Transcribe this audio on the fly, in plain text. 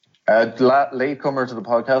Latecomer to the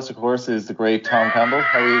podcast, of course, is the great Tom Campbell.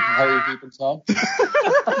 How are you keeping, Tom?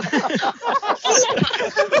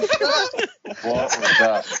 What was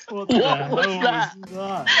that? What was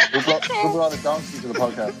that? Who brought a donkey to the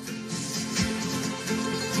podcast?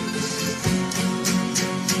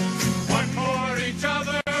 One for each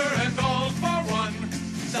other and all for one.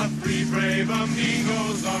 The three brave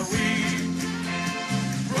amigos are we.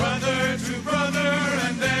 Brother to brother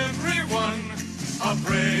and everyone. A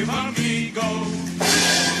brave amigo.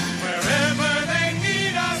 Wherever they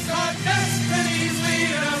need us, our destinies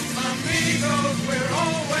lead us. Amigos, we're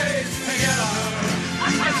always together.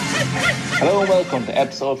 Hello and welcome to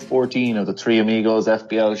episode 14 of the Three Amigos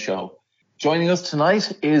FPL show. Joining us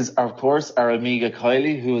tonight is, of course, our amiga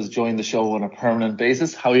Kylie, who has joined the show on a permanent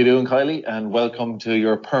basis. How are you doing, Kylie? And welcome to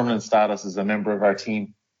your permanent status as a member of our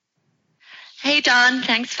team. Hey Don,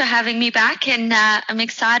 thanks for having me back, and I'm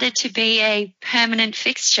excited to be a permanent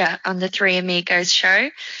fixture on the Three Amigos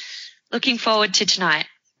show. Looking forward to tonight.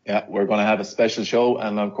 Yeah, we're going to have a special show,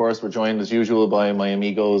 and of course we're joined as usual by my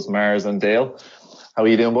amigos Mars and Dale. How are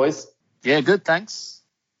you doing, boys? Yeah, good, thanks.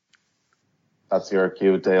 That's your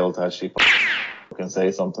cue, Dale, to actually fucking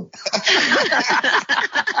say something.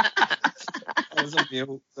 I was on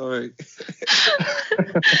mute, sorry.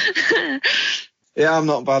 Yeah, I'm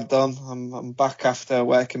not bad, Don. I'm back after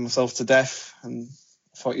working myself to death, and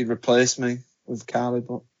I thought you'd replace me with Carly,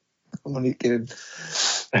 but I'm only kidding.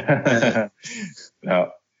 No,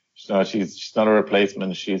 she's not a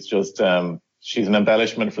replacement. She's just she's an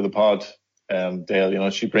embellishment for the pod. Dale, you know,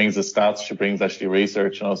 she brings the stats, she brings actually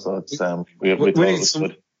research, you know, so it's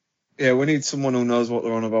we need someone who knows what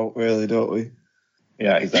they're on about, really, don't we?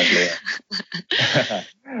 Yeah, exactly. Yeah.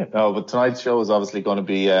 No, but tonight's show is obviously going to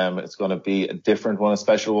be it's going to be a different one, a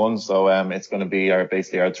special one. So it's going to be our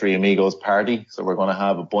Three Amigos party. So we're going to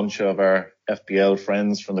have a bunch of our FPL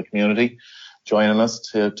friends from the community joining us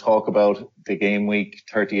to talk about the game week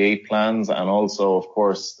 38 plans, and also, of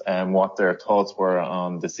course, what their thoughts were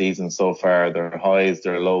on the season so far, their highs,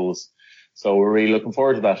 their lows. So we're really looking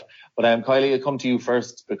forward to that. But Kylie, I'll come to you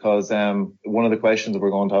first, because one of the questions that we're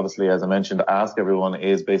going to, obviously, as I mentioned, ask everyone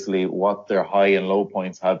is basically what their high and low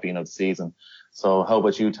points have been of the season. So how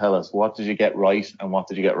about you tell us, what did you get right and what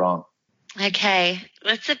did you get wrong? Okay,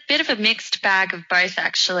 it's a bit of a mixed bag of both,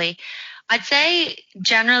 actually. I'd say,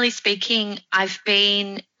 generally speaking, I've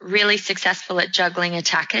been really successful at juggling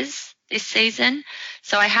attackers this season.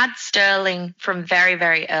 So I had Sterling from very,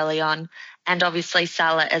 very early on, and obviously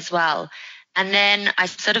Salah as well. And then I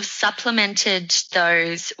sort of supplemented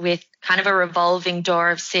those with kind of a revolving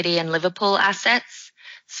door of City and Liverpool assets.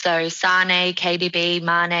 So Sane, KDB,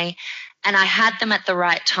 Mane, and I had them at the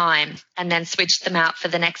right time and then switched them out for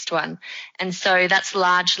the next one. And so that's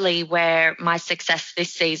largely where my success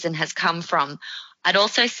this season has come from. I'd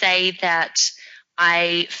also say that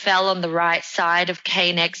I fell on the right side of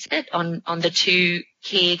Kane exit on the two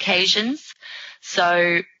key occasions.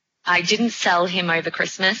 So I didn't sell him over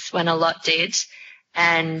Christmas when a lot did.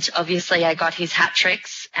 And obviously I got his hat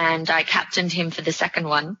tricks and I captained him for the second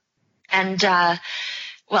one. And,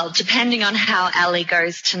 depending on how Ali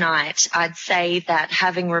goes tonight, I'd say that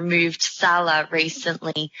having removed Salah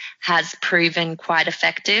recently has proven quite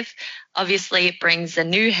effective. Obviously it brings a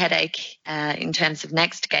new headache, in terms of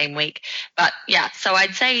next game week. But yeah, so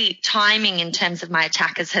I'd say timing in terms of my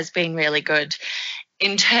attackers has been really good.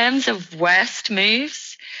 In terms of worst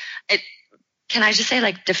moves, can I just say,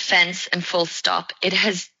 like, defense and full stop? It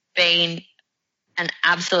has been an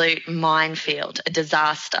absolute minefield, a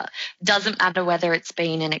disaster. Doesn't matter whether it's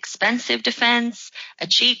been an expensive defense, a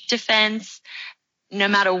cheap defense. No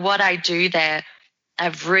matter what I do there,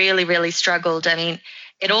 I've really, really struggled. I mean,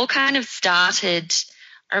 it all kind of started.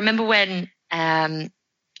 I remember when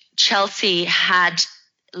Chelsea had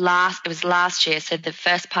it was last year, so the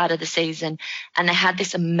first part of the season, and they had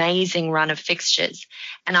this amazing run of fixtures.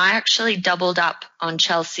 And I actually doubled up on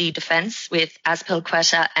Chelsea defence with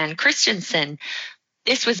Azpilicueta and Christensen.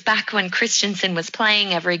 This was back when Christensen was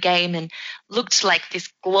playing every game and looked like this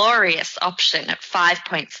glorious option at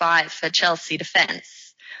 5.5 for Chelsea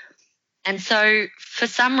defence. And so for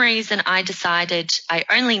some reason I decided I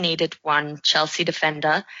only needed one Chelsea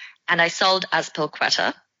defender, and I sold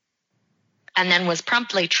Azpilicueta, and then was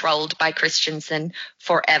promptly trolled by Christensen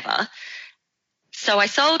forever. So I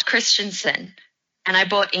sold Christensen and I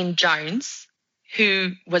bought in Jones,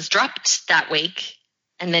 who was dropped that week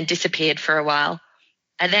and then disappeared for a while.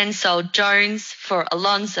 I then sold Jones for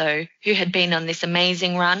Alonso, who had been on this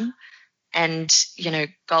amazing run and,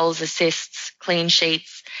 goals, assists, clean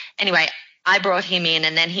sheets. Anyway, I brought him in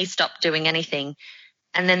and then he stopped doing anything.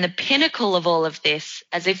 And then the pinnacle of all of this,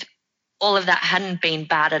 as if all of that hadn't been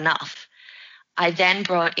bad enough, I then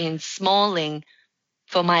brought in Smalling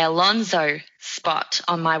for my Alonso spot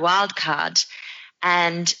on my wild card,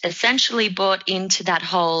 and essentially bought into that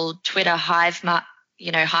whole Twitter hive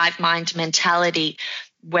mind mentality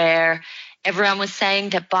where everyone was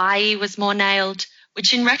saying that Bailly was more nailed,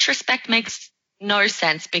 which in retrospect makes no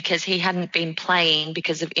sense because he hadn't been playing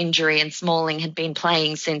because of injury and Smalling had been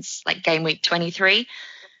playing since like game week 23.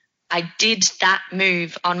 I did that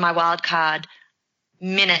move on my wild card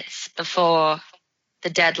minutes before the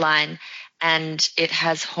deadline, and it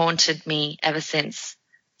has haunted me ever since.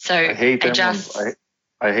 So I hate them ones.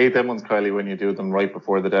 I hate them ones, Kylie, when you do them right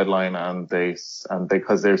before the deadline, and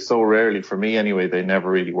because they're so rarely, for me anyway, they never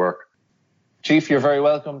really work. Chief, you're very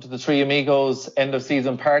welcome to the Three Amigos end of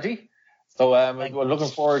season party. So we're looking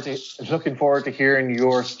forward to hearing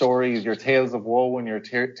your stories, your tales of woe and your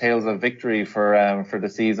tales of victory for the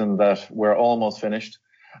season that we're almost finished.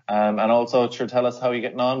 And also, sure, tell us how you're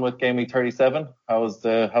getting on with game week 37. How's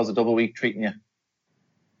the double week treating you?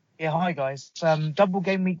 Yeah, hi guys. Double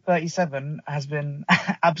game week 37 has been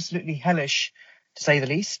absolutely hellish, to say the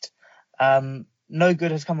least. No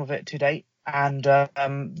good has come of it to date, and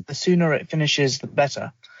the sooner it finishes, the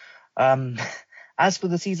better. As for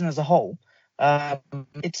the season as a whole,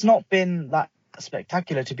 it's not been that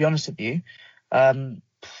spectacular, to be honest with you.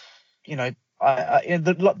 You know, in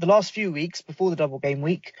the last few weeks before the double game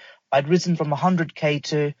week, I'd risen from 100k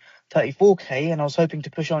to 34k, and I was hoping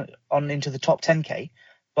to push on into the top 10k.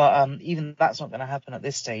 But even that's not going to happen at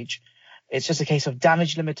this stage. It's just a case of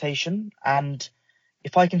damage limitation, and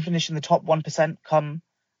if I can finish in the top 1% come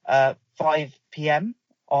 5 p.m.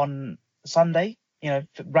 on Sunday, you know,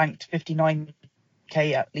 ranked 59k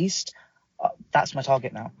at least, that's my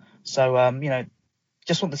target now. So, you know,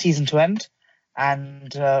 just want the season to end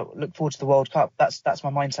and look forward to the World Cup. That's my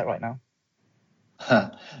mindset right now.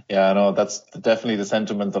 Yeah, I know that's definitely the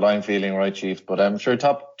sentiment that I'm feeling, right, Chief? But I'm sure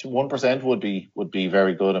top 1% would be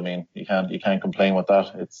very good. I mean, you can't complain with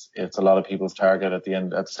that. It's a lot of people's target at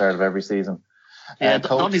the start of every season. Yeah,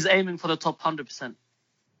 Don is aiming for the top 100%.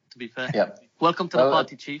 To be fair. Yeah. Welcome to the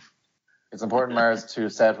party, Chief. It's important, Mars, to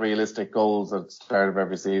set realistic goals at the start of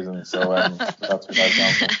every season. So that's what I've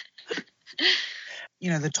gone for.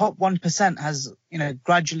 You know, the top 1% has, you know,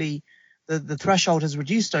 gradually the threshold has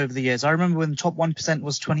reduced over the years. I remember when the top 1%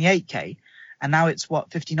 was 28k, and now it's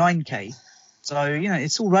 59k. So, you know,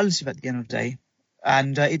 it's all relative at the end of the day,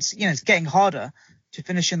 and it's getting harder to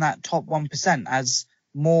finish in that top 1% as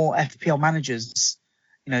more FPL managers,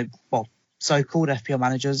 so-called FPL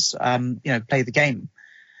managers, play the game.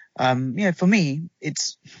 For me,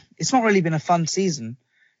 it's not really been a fun season.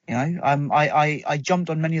 You know, I jumped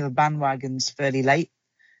on many of the bandwagons fairly late.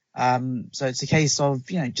 So it's a case of,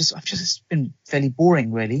 I've just been fairly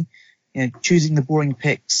boring, really. You know, choosing the boring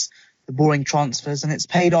picks, the boring transfers, and it's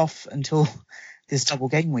paid off until this double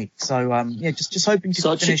game week. So, just hoping to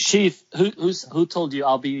finish. So, Chief, who told you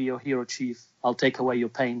I'll be your hero, Chief? I'll take away your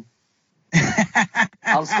pain.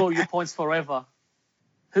 I'll score your points forever.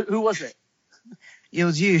 Who was it? It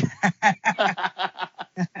was you.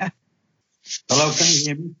 Hello, can you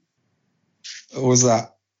hear me? What was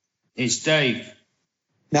that? It's Dave.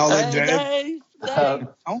 Now Hey, then, Dave.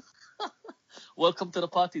 Oh. Welcome to the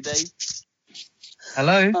party, Dave.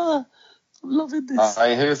 Hello. I'm loving this.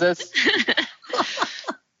 Hi, who's this?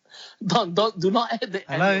 Do not edit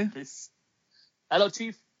Hello. any of this. Hello,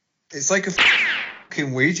 Chief. it's like a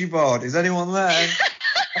fucking Ouija board. Is anyone there?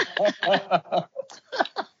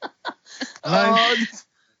 Hello. It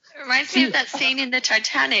reminds me of that scene in the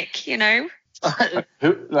Titanic, you know?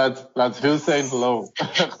 Lads, who's saying hello?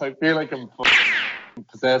 I feel like I'm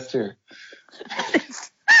possessed here.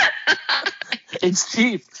 It's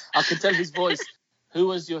Chief. I can tell his voice. Who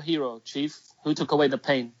was your hero, Chief? Who took away the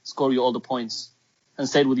pain, scored you all the points, and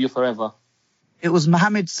stayed with you forever? It was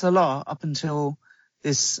Mohamed Salah up until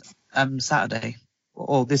this Saturday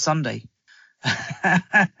or this Sunday.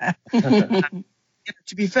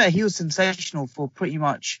 To be fair, he was sensational for pretty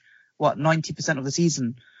much 90% of the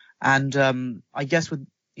season, and I guess with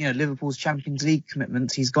Liverpool's Champions League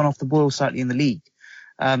commitments, he's gone off the boil slightly in the league.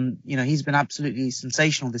 He's been absolutely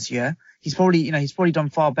sensational this year. He's probably done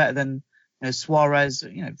far better than Suarez.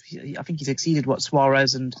 I think he's exceeded what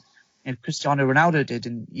Suarez and Cristiano Ronaldo did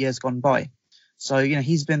in years gone by. So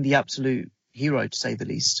he's been the absolute hero, to say the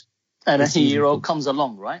least. And a hero comes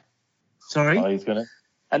along, right? Sorry. Oh, he's gonna.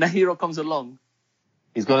 And a hero comes along.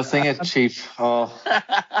 He's gonna sing it, Chief. Oh.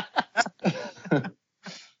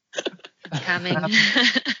 Coming.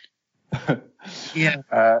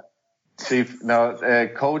 Yeah. Chief, no,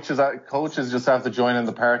 coaches just have to join in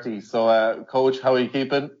the party. So, Coach, how are you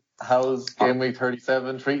keeping? How's game week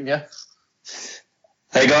 37 treating you?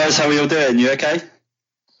 Hey guys, how are you all doing? You okay?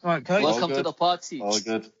 All right, Coach. Welcome to the party. All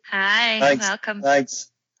good. Hi, Thanks. welcome.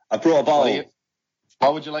 Thanks. I brought a bottle.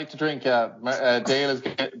 What would you like to drink? Dale is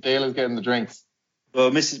getting the drinks.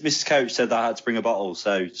 Well, Mrs. Coach said that I had to bring a bottle,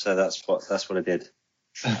 so that's what I did.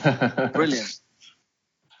 Brilliant.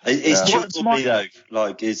 It's Yeah. just me though.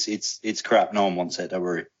 Like it's crap. No one wants it. Don't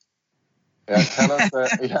worry. Yeah, tell us.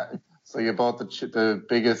 So you bought the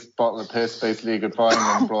biggest bottle of piss basically you could find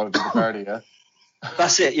and brought it to the party, yeah?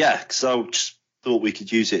 That's it. Yeah. Because I just thought we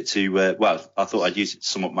could use it to. I thought I'd use it to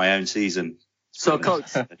sum up my own season. So,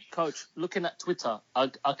 Coach, looking at Twitter, I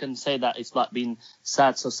can say that it's like been a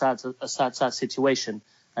sad situation,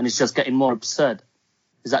 and it's just getting more absurd.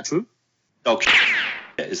 Is that true? Oh,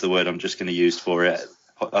 is the word I'm just going to use for it.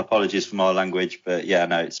 Apologies for my language, but yeah,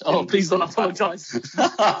 no, it's. Oh, please don't apologise.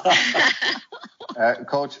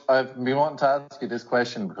 Coach, I've been wanting to ask you this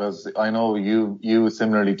question because I know you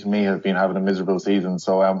similarly to me have been having a miserable season.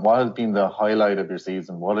 So, what has been the highlight of your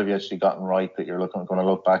season? What have you actually gotten right that you're going to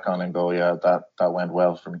look back on and go, yeah, that went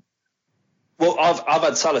well for me? Well, I've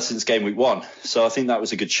had Salah since game week 1, so I think that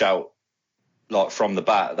was a good shout. Like from the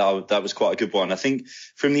bat, that was quite a good one. I think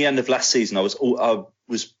from the end of last season, I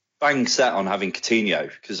was bang set on having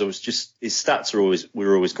Coutinho because I was just his stats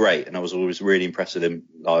were always great, and I was always really impressed with him,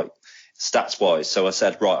 like stats wise. So I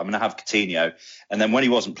said, right, I'm going to have Coutinho, and then when he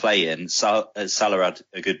wasn't playing, Salah had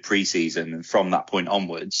a good preseason, and from that point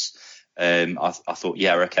onwards, I thought,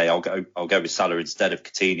 yeah, okay, I'll go with Salah instead of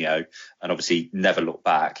Coutinho, and obviously never looked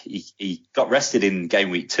back. He got rested in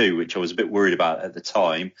game week 2, which I was a bit worried about at the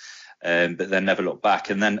time. But then never looked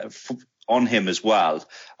back. And then on him as well,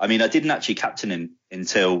 I mean, I didn't actually captain him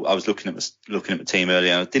until I was looking at the team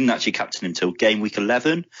earlier. I didn't actually captain him until game week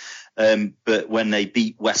 11. But when they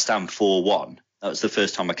beat West Ham 4-1, that was the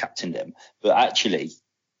first time I captained him. But actually,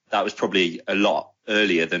 that was probably a lot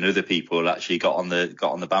earlier than other people actually got on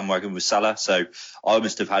the bandwagon with Salah. So I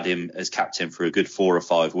must have had him as captain for a good 4 or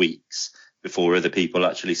 5 weeks before other people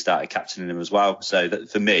actually started captaining him as well. So that,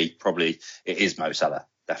 for me, probably it is Mo Salah.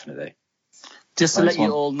 Definitely. Just to let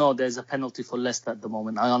you all know, there's a penalty for Leicester at the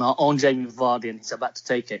moment. I own Jamie Vardy, and he's about to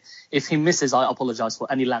take it. If he misses, I apologise for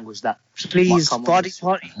any language that. Please, Vardy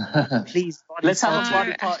party. Please, Vardy Let's have a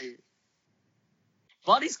Vardy party.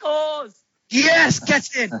 Vardy scores. Yes,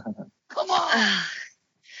 get in. Come on.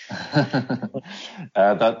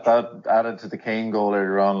 That added to the Kane goal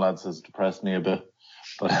earlier on, lads, has depressed me a bit.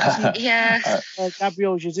 But Yeah.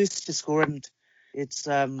 Gabriel Jesus to score, and it's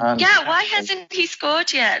Yeah, why hasn't he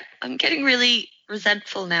scored yet? I'm getting really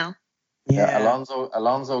resentful now. Yeah,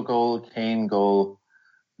 Alonso goal, Kane goal,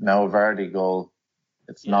 now Vardy goal.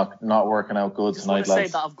 It's not working out good I tonight, just want to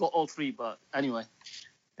lads. say that I've got all 3, but anyway.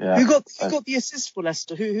 Yeah. Who got the assist for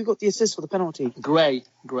Leicester? Who got the assist for the penalty? Gray.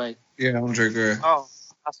 Yeah, Andre Gray. Oh,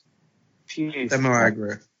 that's few. Demarai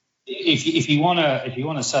Gray. If you want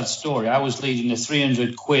a sad story, I was leading a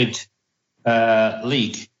 300 quid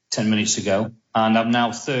league 10 minutes ago, and I'm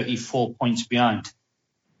now 34 points behind.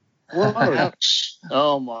 Whoa. Ouch.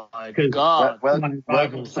 Oh my God. Welcome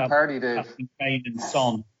to the party, Dave. Kane and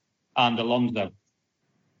Son and Alonso.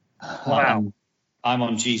 Wow. I'm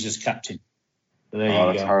on Jesus captain. So there you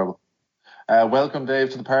That's go. horrible. Welcome,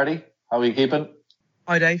 Dave, to the party. How are you keeping?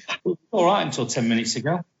 Hi, Dave. All right until 10 minutes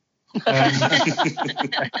ago. I'm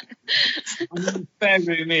in the spare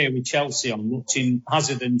room here with Chelsea. I'm watching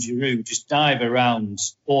Hazard and Giroud just dive around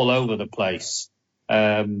all over the place.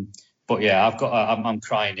 But yeah, I'm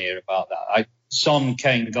crying here about that. Son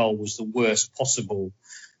Kane goal was the worst possible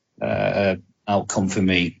outcome for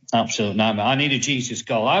me. Absolute nightmare. I need a Jesus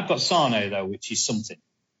goal. I've got Sane though, which is something.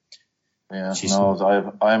 Yeah,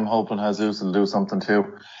 I'm hoping Jesus will do something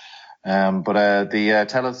too.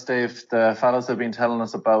 Tell us, Dave, the fellas have been telling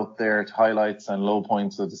us about their highlights and low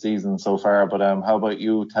points of the season so far, but how about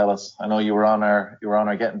you tell us? I know you were on our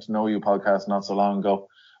Getting to Know You podcast not so long ago,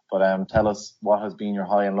 but tell us what has been your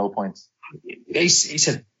high and low points. It's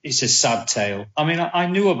a sad tale. I mean, I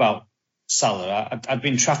knew about Salah. I'd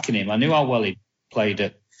been tracking him. I knew how well he played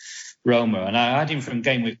at Roma, and I had him from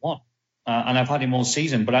game week 1, and I've had him all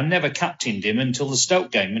season, but I never captained him until the Stoke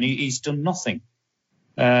game, and he's done nothing.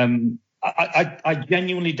 I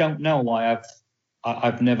genuinely don't know why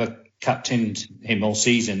I've never captained him all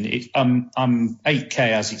season. I'm 8k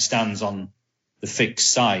as it stands on the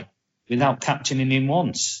fixed site without captaining him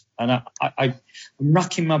once, and I'm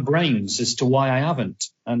racking my brains as to why I haven't.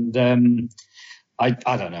 And I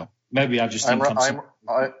don't know. Maybe I just think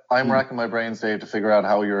I'm racking my brains, Dave, to figure out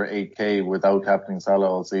how you're 8k without captaining Salah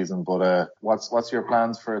all season. But what's your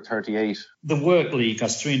plans for 38? The work league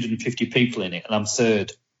has 350 people in it, and I'm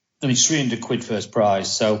third, and it's 300 quid first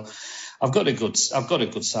prize. So I've got a good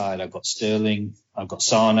side. I've got Sterling, I've got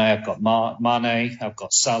Sane, I've got Mane, I've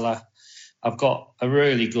got Salah. I've got a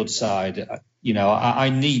really good side. You know, I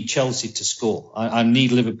need Chelsea to score. I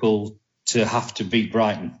need Liverpool to have to beat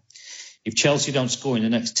Brighton. If Chelsea don't score in the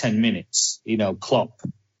next 10 minutes, you know, Klopp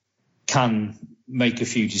can make a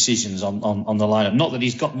few decisions on the lineup. Not that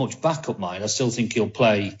he's got much backup mind. I still think he'll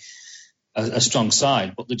play a strong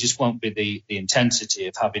side, but there just won't be the intensity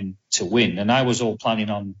of having to win. And I was all planning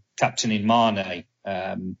on captaining Mane.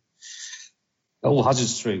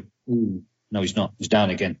 Hazard's through. Ooh, no, he's not. He's down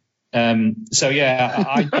again. So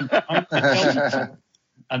yeah,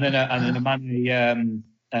 and then a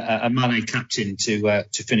Mane captain to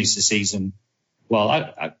finish the season.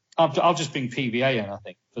 Well, I'll just bring PVA in. I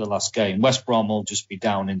think for the last game, West Brom will just be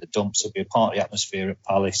down in the dumps. It'll be a party atmosphere at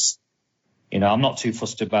Palace. You know, I'm not too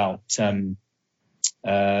fussed about the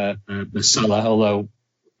Salah, although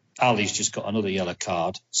Ali's just got another yellow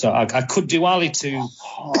card. So I could do Ali to.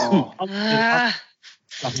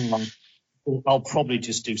 I'll probably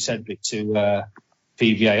just do Cedric to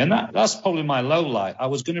PVA, and that's probably my low light. I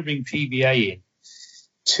was going to bring PVA in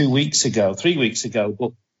 3 weeks ago,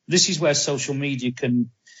 but this is where social media can,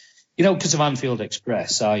 you know, because of Anfield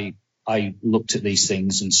Express, I looked at these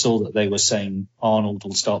things and saw that they were saying Arnold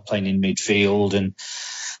will start playing in midfield, and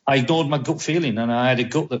I ignored my gut feeling, and I had a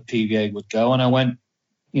gut that PVA would go, and I went,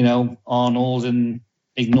 you know, Arnold, and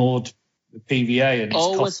ignored the PVA. And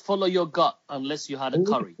always follow your gut unless you had a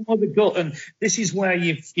curry. The gut, and this is where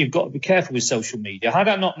you've got to be careful with social media. Had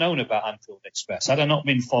I not known about Anfield Express, had I not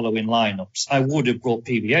been following lineups, I would have brought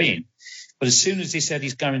PVA in. But as soon as he said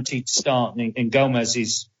he's guaranteed to start, and Gomez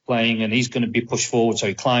is playing, and he's going to be pushed forward,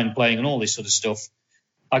 so Klein playing, and all this sort of stuff,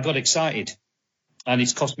 I got excited, and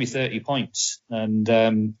it's cost me 30 points. And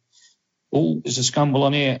there's a scramble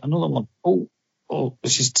on here, another one.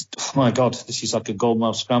 This is, oh my God, this is like a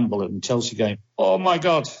goalmouth scramble in the Chelsea game. Oh my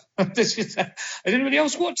God, this is. Is anybody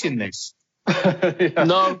else watching this? Yeah.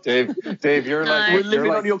 No, Dave, you're like we're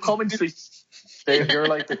living on your commentary. Dave, you're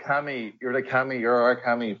like the Cammy. You're our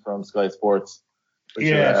Cammy from Sky Sports.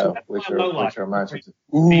 Which are Manchester.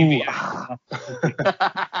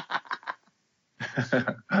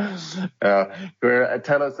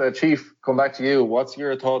 Tell us, Chief, come back to you. What's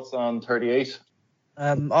your thoughts on 38?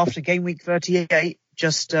 After game week 38,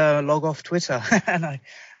 just log off Twitter.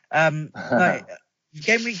 Game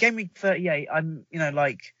week 38, I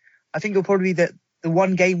think it'll probably be the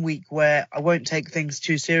one game week where I won't take things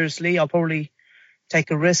too seriously. I'll probably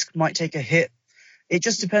take a risk, might take a hit. It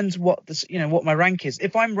just depends what my rank is.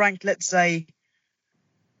 If I'm ranked, let's say,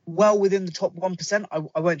 well within the top 1%,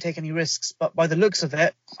 I won't take any risks. But by the looks of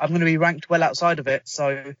it, I'm going to be ranked well outside of it.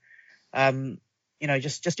 So,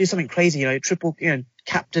 just do something crazy. Triple,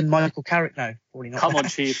 captain Michael Carrick. No, probably not. Come on,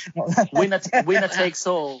 Chief. Winner takes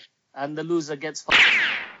all, and the loser gets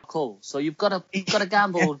call. So you've got to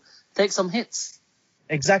gamble, yeah. Take some hits.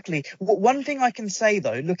 Exactly. One thing I can say,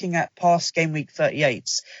 though, looking at past game week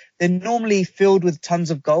 38s, they're normally filled with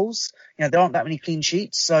tons of goals. There aren't that many clean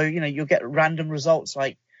sheets. So, you'll get random results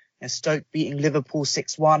like Stoke beating Liverpool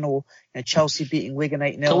 6-1 or Chelsea beating Wigan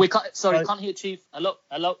 8-0. Can't hear Chief. Hello.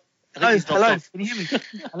 Hello. Can you hear me?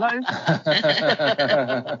 Hello.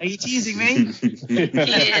 Are you teasing me?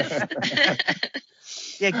 Yes.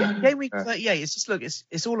 Yeah, game week 38. It's just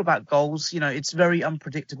it's all about goals. It's very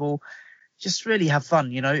unpredictable. Just really have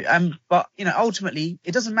fun, but ultimately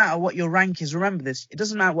it doesn't matter what your rank is. Remember this. It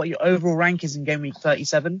doesn't matter what your overall rank is in game week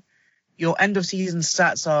 37. Your end of season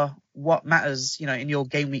stats are what matters, in your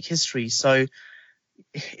game week history. So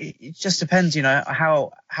it just depends,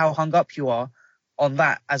 how hung up you are on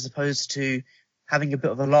that, as opposed to having a bit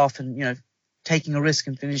of a laugh and, taking a risk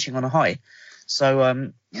and finishing on a high.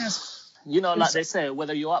 So, yes. Like they say,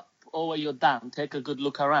 whether you're up or whether you're down, take a good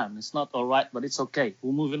look around. It's not all right, but it's okay.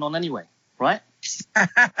 We're moving on anyway. Right?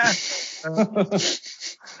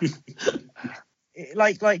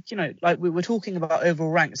 Like we were talking about overall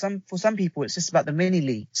rank. For some people, it's just about the mini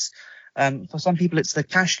leagues. For some people, it's the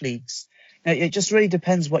cash leagues. It just really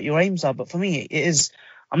depends what your aims are. But for me, it is.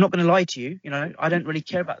 I'm not going to lie to you. I don't really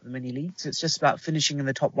care about the mini leagues. It's just about finishing in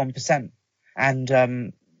the top 1%, and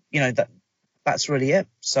that's really it.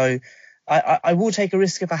 So I will take a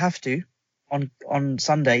risk if I have to on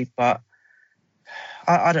Sunday, but.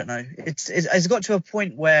 I don't know. It's got to a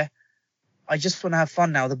point where I just want to have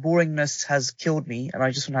fun now. The boringness has killed me, and I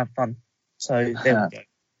just want to have fun. So there we go.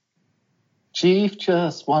 Chief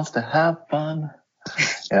just wants to have fun.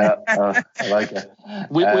 Yeah, I like it.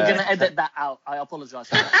 We're going to edit that out. I apologize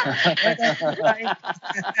for that.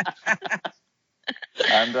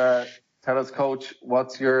 And Tell us, Coach,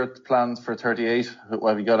 what's your plans for 38?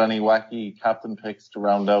 Have you got any wacky captain picks to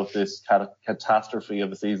round out this catastrophe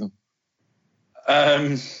of a season?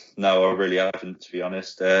 No, I really haven't, to be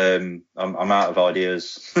honest. I'm out of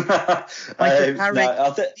ideas. Michael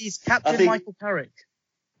Carrick. He's Captain Michael Carrick.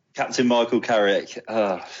 Captain Michael Carrick.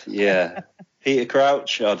 Yeah. Peter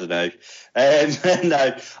Crouch. I don't know.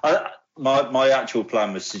 No. My actual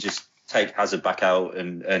plan was to just take Hazard back out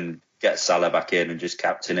and get Salah back in and just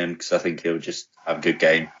captain him, because I think he'll just have a good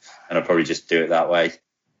game, and I'll probably just do it that way.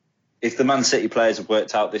 If the Man City players have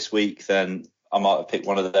worked out this week, then I might have picked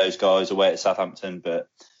one of those guys away at Southampton, but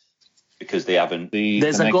because they haven't.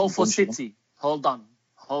 There's a goal for City. Hold on,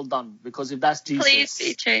 because if that's Jesus. Please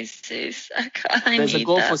be Jesus. There's a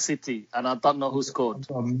goal for City, and I don't know who scored.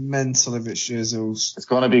 I'm mental if it's Jesus. It's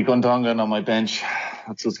going to be Gundogan on my bench.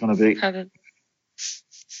 That's what it's going to be.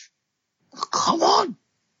 Come on.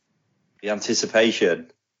 The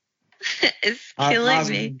anticipation. It's killing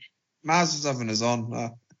me. Maz is having us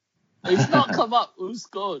on. It's not come up. Who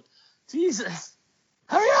scored? Jesus.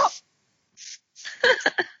 Hurry up.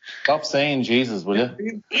 Stop saying Jesus, will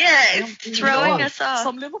you? Yeah, it's throwing us off.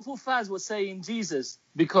 Some Liverpool fans were saying Jesus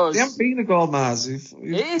because... They haven't been a goal, Maz. It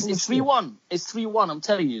is. It's 3-1. It's 3-1, I'm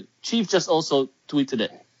telling you. Chief just also tweeted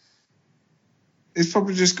it. He's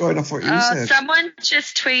probably just going off what you said. Someone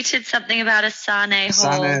just tweeted something about a Sane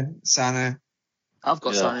haul. Sane. I've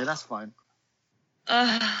got Sane, that's fine.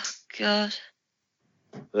 Oh, God.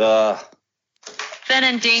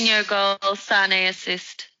 Fernandinho goal, Sane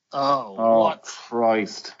assist. Oh, what?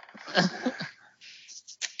 Christ.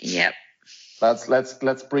 Yep.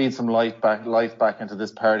 Let's breathe some life back into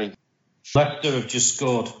this party. Leicester have just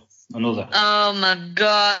scored another. Oh, my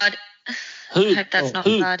God. Who? I hope that's not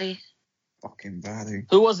Vardy. Fucking Vardy.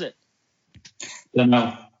 Who was it? Don't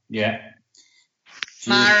know. Yeah.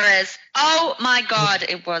 Mahrez. Oh my God,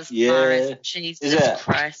 it was Mahrez. Jesus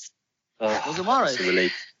Christ. Was it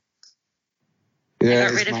Mahrez? Yeah,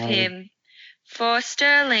 got rid of him for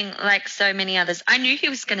Sterling, like so many others. I knew he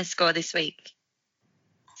was going to score this week.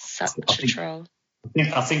 Such a troll.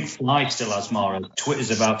 I think Fly still has Mahrez. Twitter's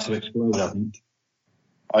about to explode, I think.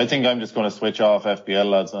 I think I'm just going to switch off FPL,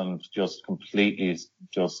 lads, and just completely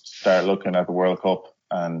just start looking at the World Cup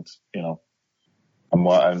and, you know,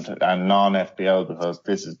 and non-FPL, because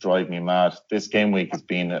this is driving me mad. This game week has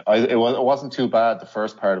been, it wasn't too bad the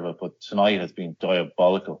first part of it, but tonight has been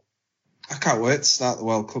diabolical. I can't wait to start the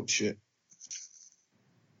World Cup shit.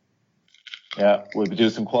 Yeah, we'll be doing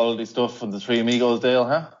some quality stuff from the Three Amigos, Dale,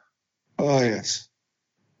 huh? Oh, yes.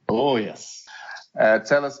 Oh, yes.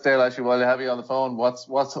 Tell us, Dale, actually, while I have you on the phone,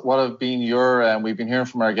 what have been your, we've been hearing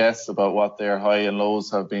from our guests about what their high and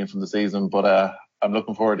lows have been from the season, but I'm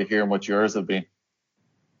looking forward to hearing what yours have been.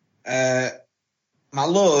 My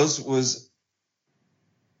lows was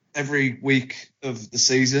every week of the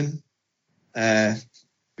season. It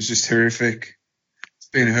was just horrific. It's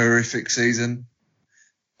been a horrific season.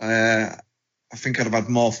 I think I'd have had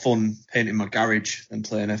more fun painting my garage than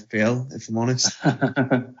playing FPL, if I'm honest. But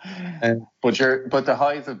the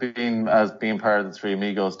highs have been as being part of the Three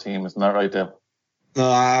Amigos team, isn't that right, Dale? No,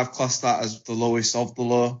 I've classed that as the lowest of the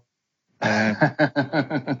low.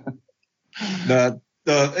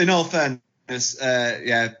 In all fairness,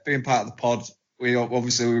 being part of the pod, we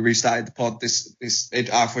restarted the pod this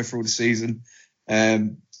halfway through the season,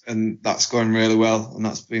 and that's going really well, and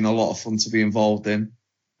that's been a lot of fun to be involved in.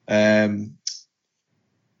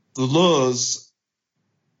 The lows,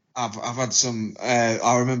 I've had some.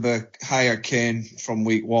 I remember higher Kane from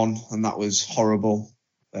week 1, and that was horrible.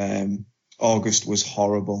 August was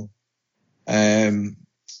horrible.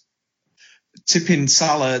 Tipping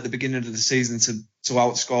Salah at the beginning of the season to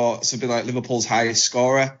outscore, to be like Liverpool's highest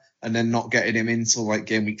scorer, and then not getting him until like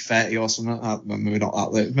game week 30 or something. Maybe not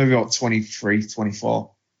that late. Maybe about 23,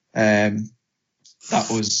 24. That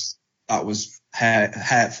was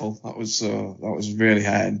hurtful. That was really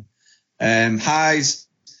hurting. Highs.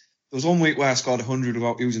 There was one week where I scored 100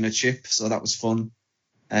 without using a chip, so that was fun.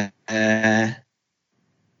 But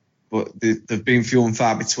they've been few and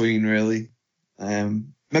far between, really.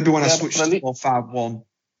 Maybe when I switched to 4-5-1,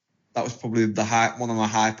 that was probably one of my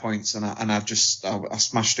high points, and I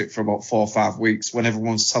smashed it for about 4 or 5 weeks when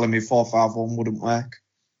everyone was telling me 4-5-1 wouldn't work.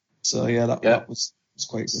 So that was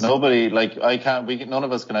quite good. Nobody, none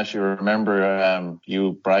of us can actually remember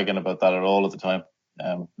you bragging about that at all at the time.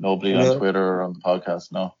 Nobody on Twitter or on the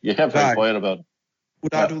podcast. No, you kept very quiet about it.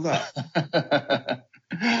 Would I do that?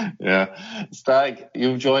 Yeah, Stag,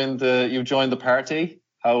 you've joined the party.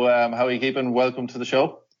 How are you keeping? Welcome to the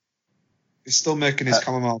show. He's still making his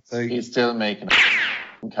chamomile tea. He's still making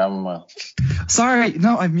chamomile. Sorry,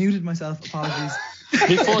 no, I've muted myself. Apologies.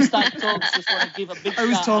 Before Stag talks, just want to give a big I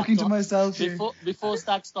was shout talking out to myself here. Before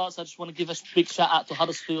Stag starts, I just want to give a big shout out to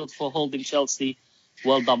Huddersfield for holding Chelsea.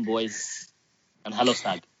 Well done, boys. And hello,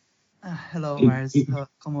 Stag. Hello, Mars.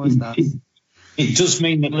 ¿Cómo estás? It does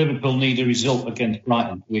mean that Liverpool need a result against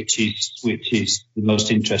Brighton, which is the most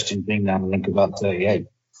interesting thing now. I think about 38.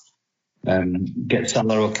 Get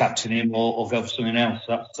Salah or captain him, or go for something else.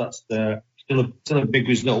 That's still a big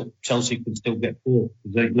result. Chelsea can still get fourth.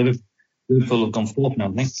 Liverpool have gone fourth now,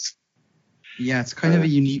 I think. Yeah, it's kind of a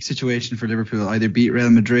unique situation for Liverpool. Either beat Real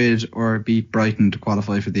Madrid or beat Brighton to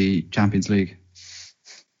qualify for the Champions League.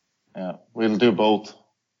 Yeah, we'll do both.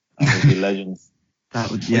 And we'll be legends. That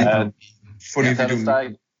would, Funny if you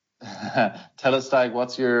do. Tell us, Stag,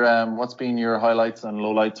 what's been your highlights and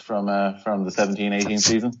lowlights from the 17-18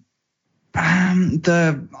 season?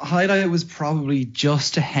 The highlight was probably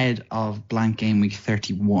just ahead of blank game week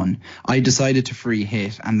 31. I decided to free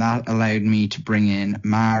hit, and that allowed me to bring in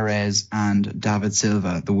Mahrez and David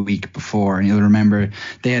Silva the week before. And you'll remember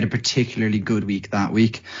they had a particularly good week that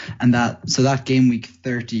week, and that game week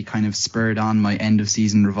 30 kind of spurred on my end of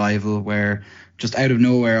season revival, where just out of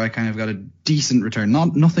nowhere I kind of got a decent return.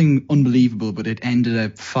 Nothing unbelievable, but it ended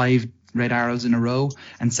at 5 red arrows in a row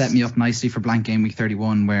and set me up nicely for blank game week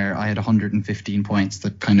 31, where I had 115 points.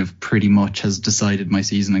 That kind of pretty much has decided my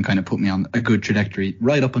season and kind of put me on a good trajectory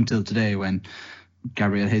right up until today, when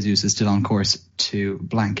Gabriel Jesus is still on course to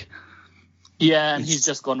blank. Yeah, and he's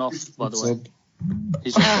just gone off, by the way.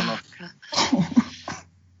 He's just gone off.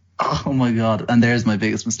 Oh my God. And there's my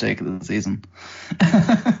biggest mistake of the season.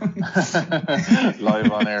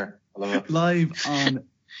 Live on air. I love it. Live on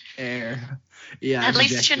air. Yeah. At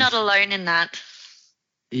least you're not alone in that.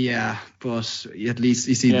 Yeah, but at least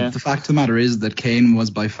you see the fact of the matter is that Kane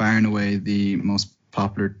was by far and away the most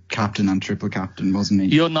popular captain and triple captain, wasn't he?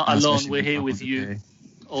 You're not alone. We're here with you,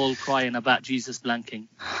 all crying about Jesus blanking.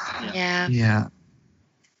 Yeah. Yeah.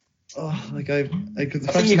 Oh, I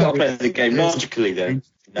think you got to play the game logically, though.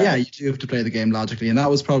 Yeah, you do have to play the game logically, and that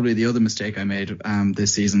was probably the other mistake I made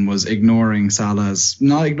this season, was not ignoring Salah.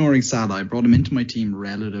 I brought him into my team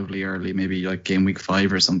relatively early, maybe like game week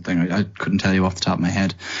 5 or something. I couldn't tell you off the top of my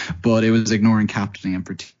head, but it was ignoring captaining him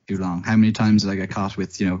for too long. How many times did I get caught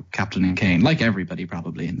with, captaining Kane? Like everybody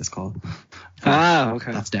probably in this call.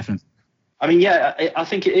 Okay. That's definitely. I mean, I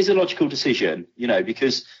think it is a logical decision,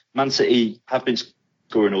 because Man City have been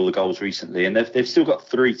scoring all the goals recently, and they've still got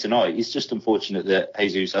 3 tonight. It's just unfortunate that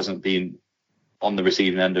Jesus hasn't been on the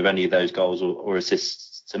receiving end of any of those goals or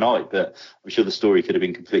assists tonight, but I'm sure the story could have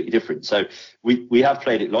been completely different. So we have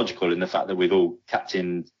played it logical in the fact that we've all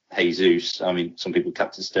captained Jesus. I mean, some people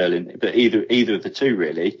captain Sterling, but either of the two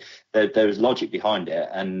really, there was logic behind it.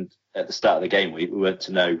 And at the start of the game, we weren't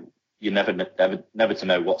to know. You never to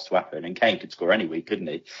know what's to happen, and Kane could score any week, couldn't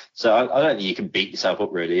he? So I don't think you can beat yourself up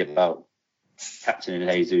really about captaining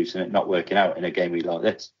Jesus and it not working out in a game week like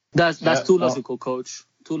this. That's too logical, coach.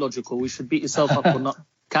 Too logical. We should beat yourself up for not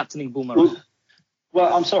captaining Boomerang.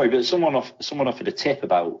 Well, I'm sorry, but someone offered a tip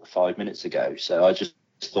about 5 minutes ago, so I just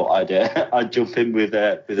thought I'd jump in with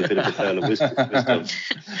a bit of a pearl of wisdom,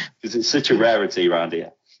 because it's such a rarity around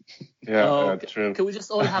here. Yeah, true. Can we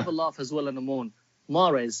just all have a laugh as well in the morning?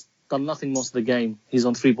 Mahrez done nothing most of the game. He's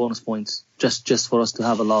on 3 bonus points just for us to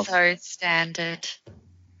have a laugh. So standard.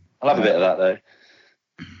 I'll have a bit of that though.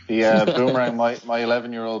 Yeah, Boomerang, my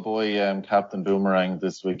 11-year-old boy, captain Boomerang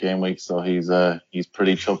this game week, so he's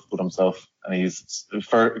pretty chuffed with himself, and he's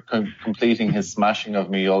completing his smashing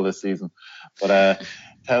of me all this season. But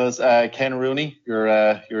tell us, Ken Rooney,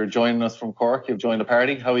 you're joining us from Cork. You've joined the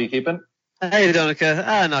party. How are you keeping? Hey,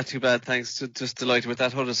 Donica. Not too bad, thanks. Just delighted with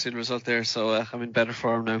that Huddersfield result there, so I'm in better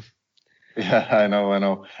form now. Yeah, I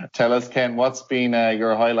know. Tell us, Ken, what's been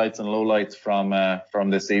your highlights and lowlights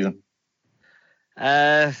from this season?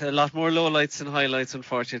 A lot more lowlights than highlights,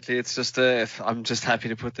 unfortunately. It's just I'm just happy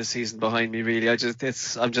to put this season behind me, really.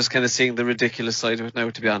 I'm just kind of seeing the ridiculous side of it now,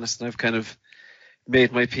 to be honest, and I've kind of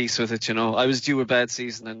made my peace with it. I was due a bad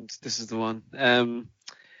season, and this is the one.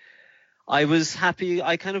 I was happy.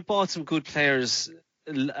 I kind of bought some good players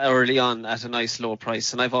early on at a nice low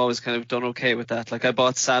price, and I've always kind of done okay with that. Like I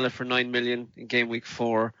bought Salah for 9 million in game week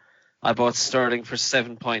 4. I bought Sterling for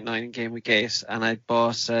 7.9 in game week 8, and I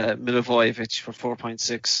bought Milivojevic for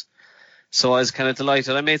 4.6. So I was kind of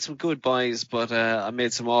delighted. I made some good buys, but I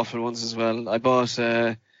made some awful ones as well. I bought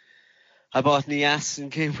Niasse in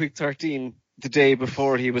game week 13 the day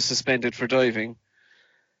before he was suspended for diving.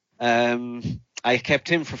 I kept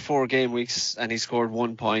him for 4 game weeks, and he scored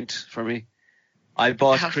 1 point for me. I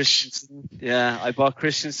bought Christensen. Yeah, I bought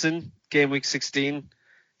Christensen game week 16.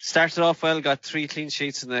 Started off well, got 3 clean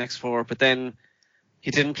sheets in the next 4, but then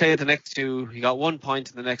he didn't play the next two. He got 1 point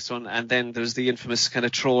in the next one, and then there's the infamous kind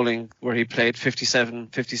of trolling where he played 57,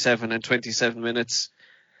 and 27 minutes,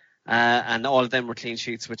 and all of them were clean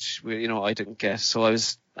sheets, which I didn't get. So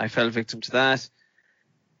I fell victim to that,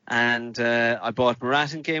 and I bought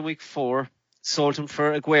Murat in game week 4, sold him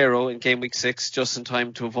for Aguero in game week 6 just in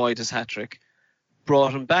time to avoid his hat trick.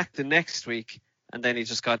 Brought him back the next week, and then he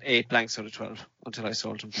just got 8 blanks out of 12 until I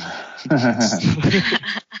sold him.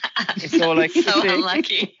 So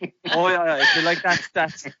unlucky. Oh yeah, I feel like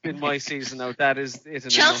that's been my season now. That is it.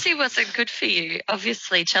 Chelsea wasn't good for you.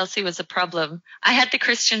 Obviously, Chelsea was a problem. I had the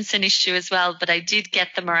Christensen issue as well, but I did get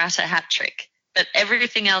the Morata hat trick. But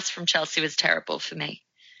everything else from Chelsea was terrible for me.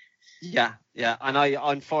 Yeah, and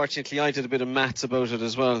unfortunately I did a bit of maths about it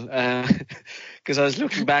as well, because I was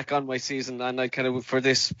looking back on my season, and I kind of, for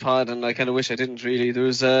this pod, and I kind of wish I didn't really.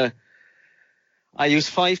 I used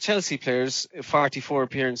 5 Chelsea players, 44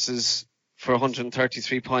 appearances for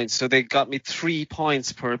 133 points, so they got me 3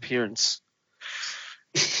 points per appearance.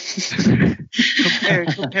 compared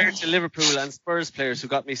to Liverpool and Spurs players who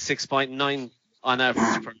got me 6.9 on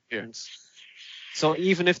average per appearance. So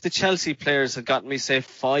even if the Chelsea players had gotten me, say,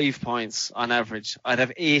 5 points on average, I'd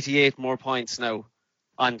have 88 more points now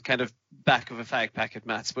on kind of back of a fag packet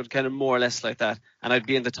maths, but kind of more or less like that, and I'd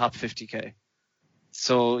be in the top 50k.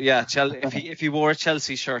 So yeah, if he wore a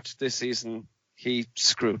Chelsea shirt this season, he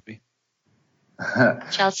screwed me.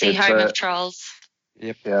 Chelsea, home of trolls.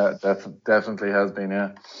 Yep. Yeah, definitely has been.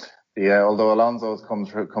 Yeah. Although Alonso's come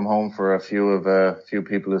home for a few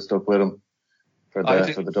people who stuck with him for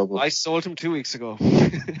the double. I sold him 2 weeks ago.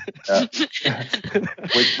 Yeah.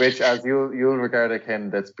 which as you'll regard it, Ken,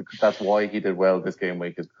 that's why he did well this game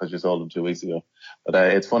week, is because you sold him 2 weeks ago.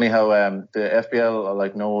 But it's funny how the FPL,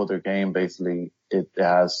 like no other game, basically it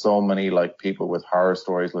has so many like people with horror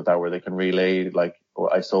stories like that where they can relay, like,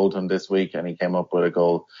 I sold him this week and he came up with a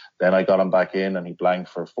goal. Then I got him back in and he blanked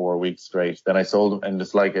for 4 weeks straight. Then I sold him, and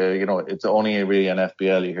it's like it's only really an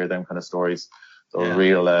FPL you hear them kind of stories. So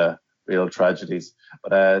yeah. Real tragedies.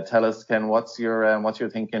 But tell us, Ken, what's your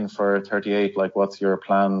thinking for 38? Like, what's your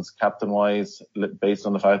plans captain wise, based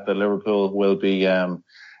on the fact that Liverpool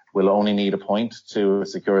will only need a point to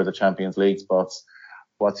secure the Champions League spots?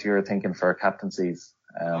 What's your thinking for captaincies?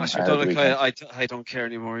 I don't care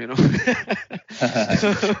anymore, I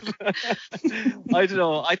don't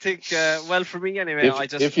know. I think, for me anyway,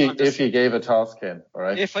 if you gave a toss, Ken, all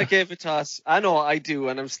right? If I gave a toss, I know I do,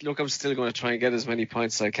 and I'm still going to try and get as many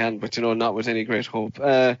points as I can, but not with any great hope.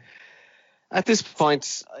 At this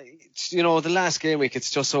point, the last game week,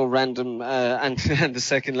 it's just so random, and the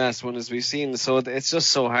second last one, as we've seen, so it's just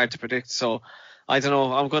so hard to predict. So I don't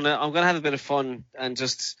know. I'm gonna have a bit of fun and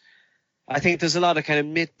just. I think there's a lot of kind of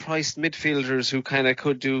mid-priced midfielders who kind of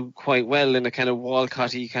could do quite well in a kind of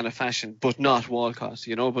Walcott-y kind of fashion, but not Walcott,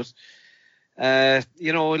 But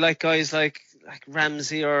like guys like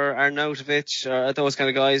Ramsey or Arnautovic or those kind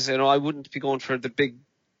of guys, I wouldn't be going for the big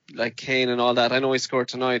like Kane and all that. I know he scored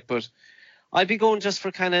tonight, but I'd be going just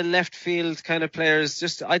for kind of left field kind of players.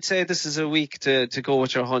 Just I'd say this is a week to go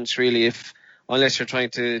with your hunch, really, unless you're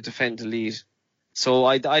trying to defend the lead. So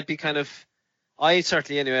I'd be kind of. I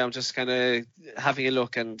certainly, anyway, I'm just kind of having a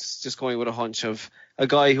look and just going with a hunch of a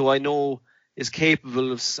guy who I know is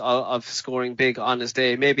capable of scoring big on his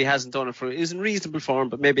day. Maybe hasn't done it is in reasonable form,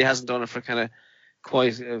 but maybe hasn't done it for kind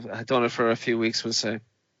of done it for a few weeks, we'll say.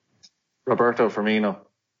 Roberto Firmino.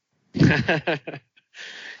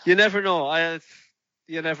 You never know.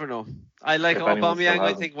 You never know. I like Aubameyang.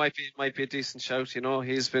 I think might be a decent shout.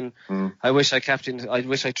 He's been. I wish I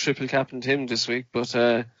triple captained him this week,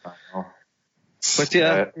 but. But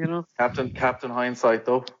yeah, Captain hindsight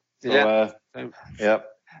though. So, yeah.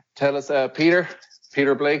 Tell us, Peter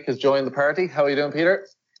Blake has joined the party. How are you doing, Peter?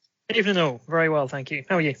 Evening, all. Very well, thank you.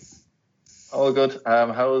 How are you? All good.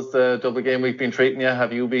 How's the double game week been treating you?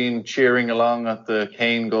 Have you been cheering along at the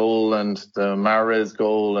Kane goal and the Mahrez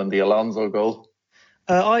goal and the Alonso goal?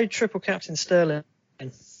 I triple captain Sterling.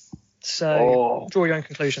 So draw your own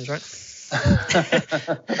conclusions, right?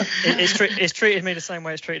 It's treated me the same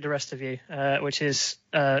way it's treated the rest of you, which is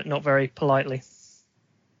not very politely.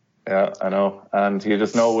 Yeah, I know. And you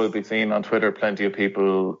just know we'll be seeing on Twitter plenty of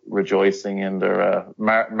people rejoicing in their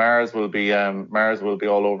Mars will be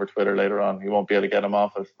all over Twitter later on. You won't be able to get him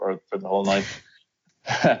off it for the whole night.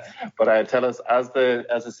 But tell us, as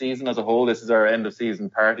a season as a whole, this is our end of season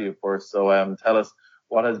party, of course. So tell us,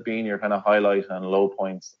 what has been your kind of highlight and low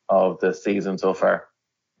points of the season so far?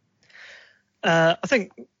 I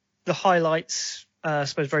think the highlights, I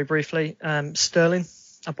suppose very briefly, Sterling.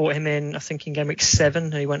 I bought him in, I think, in game week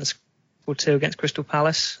 7. He went and scored 2 against Crystal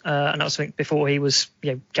Palace, and that was something before he was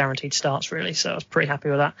guaranteed starts really. So I was pretty happy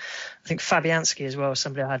with that. I think Fabianski as well,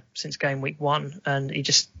 somebody I had since game week 1, and he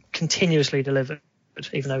just continuously delivered,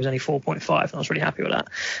 even though it was only 4.5, and I was really happy with that.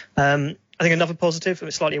 I think another positive,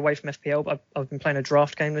 it's slightly away from FPL, but I've been playing a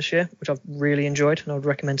draft game this year, which I've really enjoyed, and I would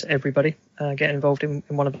recommend to everybody get involved in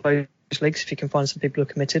one of those leagues if you can find some people who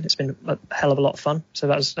are committed. It's been a hell of a lot of fun, so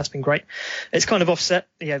that's been great. It's kind of offset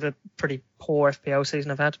the pretty poor FPL season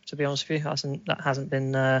I've had, to be honest with you. That hasn't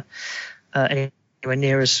been anywhere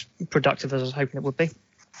near as productive as I was hoping it would be.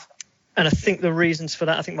 And I think the reasons for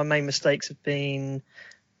that, I think my main mistakes have been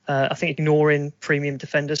ignoring premium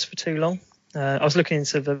defenders for too long. I was looking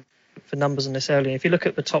into the numbers on this earlier. If you look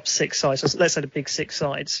at the top 6 sides, so let's say the big 6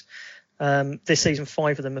 sides, this season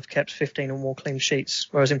 5 of them have kept 15 or more clean sheets,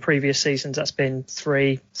 whereas in previous seasons that's been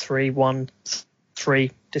 3, 1,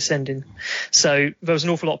 3 descending. So there was an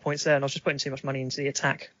awful lot of points there, and I was just putting too much money into the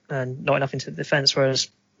attack and not enough into the defence, whereas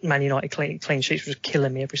Man United clean sheets were just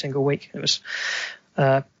killing me every single week. It was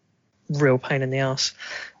real pain in the arse.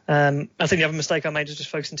 I think the other mistake I made was just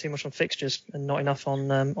focusing too much on fixtures and not enough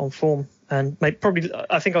on form. And I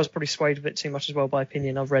think I was probably swayed a bit too much as well by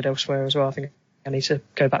opinion I've read elsewhere as well. I think I need to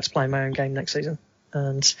go back to playing my own game next season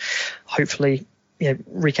and hopefully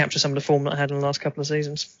recapture some of the form that I had in the last couple of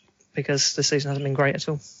seasons, because this season hasn't been great at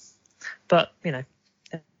all. But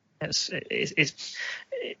it's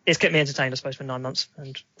kept me entertained, I suppose, for 9 months,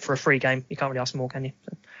 and for a free game you can't really ask for more, can you?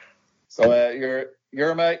 So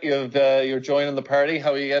you're mate, you're joining the party.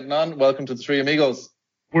 How are you getting on? Welcome to the Three Amigos.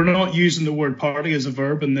 We're not using the word party as a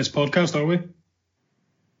verb in this podcast, are we?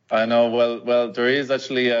 I know. Well, there is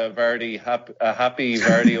actually a happy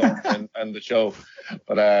Vardy on the show,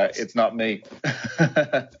 but it's not me.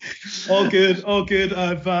 All good.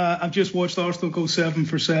 I've just watched Arsenal go 7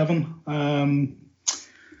 for 7,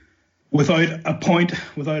 without a point,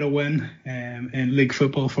 without a win in league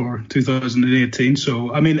football for 2018.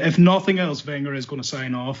 So, I mean, if nothing else, Wenger is going to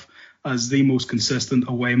sign off as the most consistent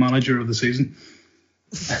away manager of the season.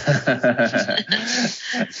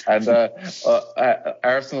 And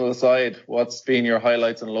Arsenal aside, what's been your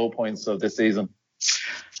highlights and low points of this season?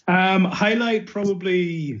 Highlight,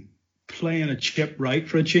 probably playing a chip right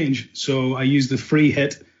for a change. So I used the free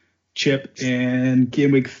hit chip in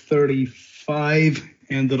game week 35,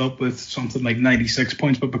 ended up with something like 96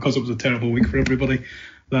 points, but because it was a terrible week for everybody,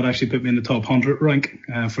 that actually put me in the top 100 rank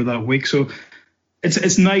for that week. So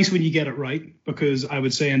it's nice when you get it right, because I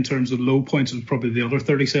would say in terms of low points, it was probably the other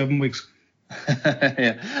 37 weeks.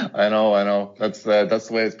 Yeah, I know. That's the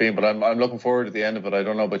way it's been, but I'm looking forward to the end of it. I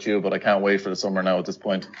don't know about you, but I can't wait for the summer now at this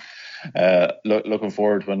point. Looking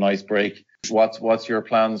forward to a nice break. What's your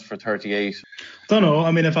plans for 38? Don't know.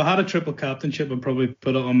 I mean, if I had a triple captainship, I'd probably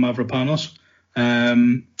put it on Mavropanos.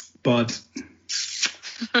 But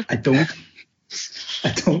I don't.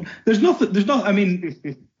 I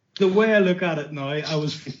mean, the way I look at it now, I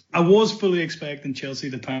was fully expecting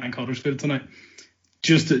Chelsea to tank Huddersfield tonight,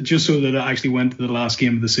 just so that it actually went to the last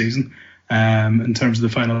game of the season, in terms of the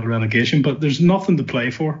final relegation. But there's nothing to play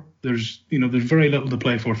for. There's very little to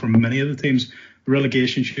play for from many of the teams.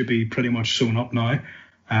 Relegation should be pretty much sewn up now.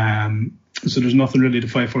 So there's nothing really to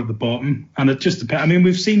fight for at the bottom. And it just depends. I mean,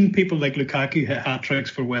 we've seen people like Lukaku hit hat-tricks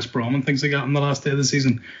for West Brom and things like that on the last day of the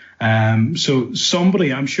season. So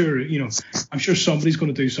somebody, I'm sure somebody's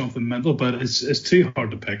going to do something mental, but it's too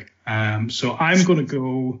hard to pick. So I'm going to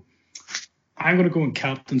go and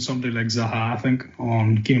captain somebody like Zaha, I think,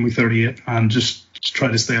 on game week 38, and just try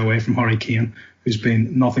to stay away from Harry Kane, who's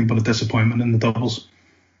been nothing but a disappointment in the doubles.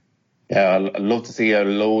 Yeah, I'd love to see a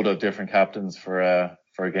load of different captains for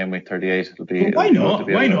game week 38. It'll be why not?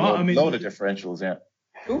 Why not? I mean, load of differentials. Yeah,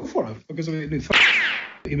 go for it, because I mean,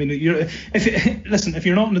 if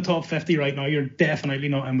you're not in the top 50 right now, you're definitely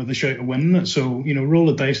not in with a shout of winning it. So roll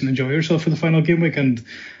the dice and enjoy yourself for the final game week. And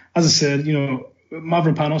as I said,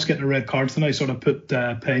 Mavropanos getting a red card tonight sort of put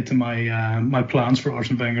pay to my plans for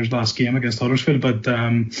Arsene Wenger's last game against Huddersfield. But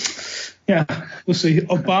yeah, we'll see.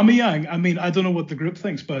 Aubameyang, I mean, I don't know what the group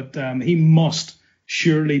thinks, but he must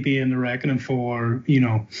surely be in the reckoning for,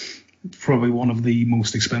 probably one of the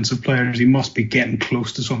most expensive players. He must be getting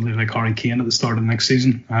close to somebody like Harry Kane at the start of next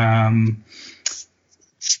season.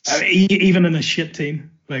 Even in a shit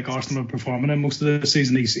team like Arsenal are performing in most of the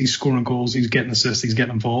season, he's scoring goals, he's getting assists, he's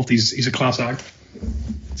getting involved. He's a class act. It's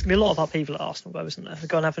going to be a lot of upheaval at Arsenal, though, isn't there? They're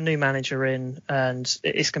going to have a new manager in, and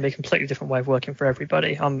it's going to be a completely different way of working for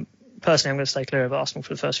everybody. I'm going to stay clear of Arsenal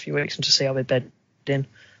for the first few weeks and just see how they bed in,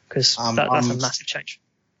 because that's a massive change.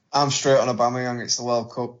 I'm straight on Aubameyang. It's the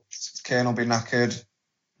World Cup. Kane will be knackered.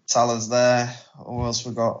 Salah's there. Who else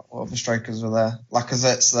we got? What other strikers are there?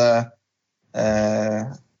 Lacazette's there.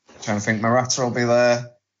 trying to think. Morata will be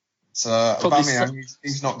there. So Aubameyang,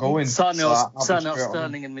 he's not going. Certainly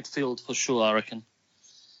Sterling in midfield for sure, I reckon.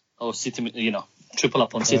 Or City, triple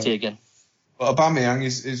up on City again. But Aubameyang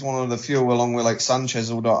is one of the few, along with like Sanchez,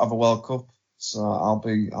 who don't have a World Cup. So I'll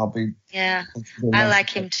be. Yeah, I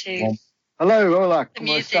like him too. Hello, hola,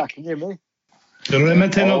 ¿cómo está? Can you hear me?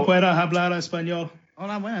 Realmente no puedo hablar español.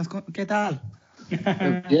 Hola, buenas, ¿qué tal?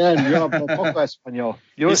 Bien, yo hablo poco español.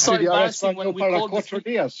 Yo estudié español para 4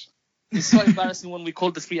 días. It's so embarrassing when we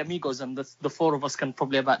call the three amigos and the four of us can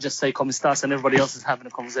probably about just say "Como estás" and everybody else is having a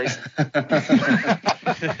conversation.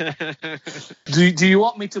 Do you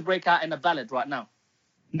want me to break out in a ballad right now?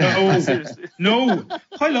 No, no.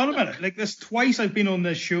 Hold on a minute. Like, there's twice I've been on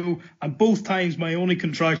this show, and both times my only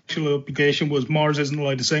contractual obligation was Mars isn't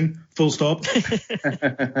allowed to sing. Full stop. That's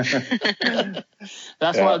why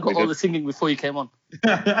I got all the singing before you came on.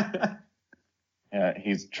 Yeah,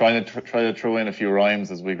 he's trying to throw in a few rhymes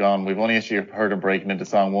as we've gone. We've only actually heard him breaking into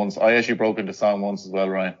song once. I actually broke into song once as well,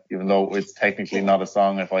 Ryan, even though it's technically not a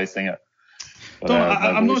song if I sing it. But,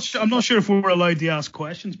 I'm not sure if we were allowed to ask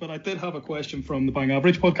questions, but I did have a question from the Bang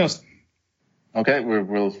Average podcast. Okay,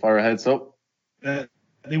 we'll fire ahead. So they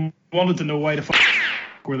wanted to know why the fuck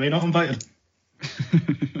were they not invited?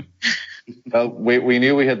 Well, we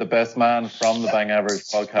knew we had the best man from the Bang Average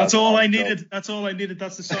podcast. That's all I needed. That's all I needed.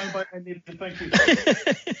 That's the soundbite I needed. Thank you.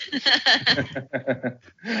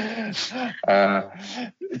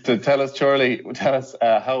 To tell us, Charlie,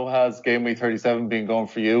 how has Game Week 37 been going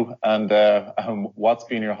for you, and what's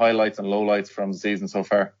been your highlights and lowlights from the season so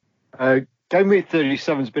far? Game Week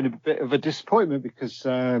 37 has been a bit of a disappointment because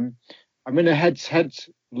I'm in a head-to-head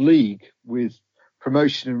league with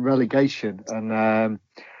promotion and relegation, and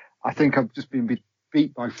I think I've just been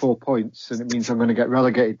beat by 4 points, and it means I'm going to get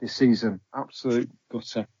relegated this season. Absolute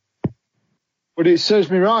gutter. But it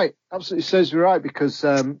serves me right. Absolutely serves me right, because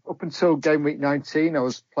up until game week 19, I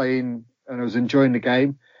was playing and I was enjoying the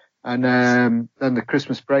game. And then the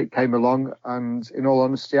Christmas break came along, and in all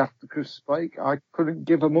honesty, after the Christmas break, I couldn't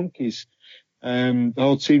give a monkeys. The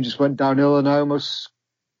whole team just went downhill, and I lost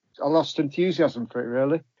enthusiasm for it,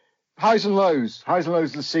 really. Highs and lows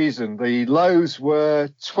of the season. The lows were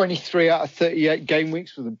 23 out of 38 game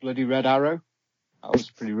weeks with a bloody red arrow. That was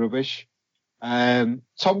pretty rubbish.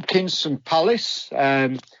 Tompkins from Palace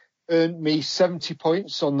earned me 70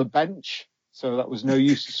 points on the bench, so that was no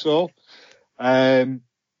use at all. But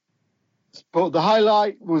the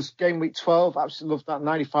highlight was game week 12. Absolutely loved that,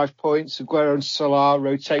 95 points. Aguero and Salah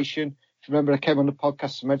rotation. If you remember, I came on the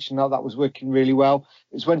podcast to mention that was working really well.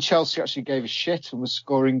 It was when Chelsea actually gave a shit and was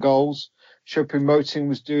scoring goals. Choupo-Moting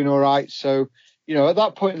was doing all right. So, at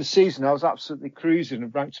that point in the season, I was absolutely cruising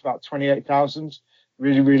and ranked about 28,000.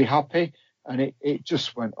 Really, really happy. And it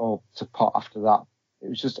just went all to pot after that. It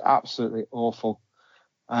was just absolutely awful.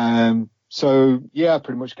 So, yeah, I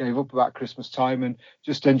pretty much gave up about Christmas time and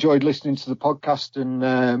just enjoyed listening to the podcast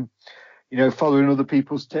and, following other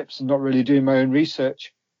people's tips and not really doing my own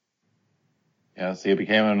research. Yeah, so you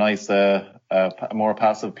became a nice, more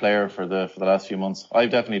passive player for the last few months. I've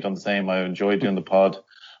definitely done the same. I enjoyed doing the pod,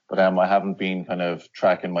 but I haven't been kind of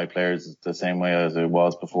tracking my players the same way as it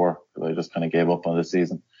was before, because I just kind of gave up on this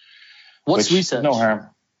season. What's research? No harm.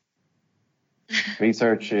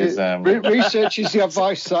 Research is research is the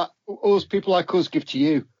advice that us people like us give to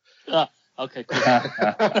you. Okay, cool.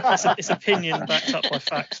 It's opinion backed up by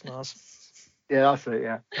facts, Mars. Yeah, that's it.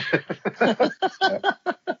 Yeah.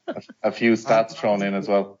 A few stats thrown in as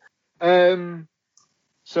well.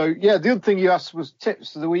 So yeah, the other thing you asked was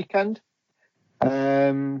tips for the weekend.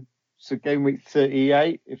 So game week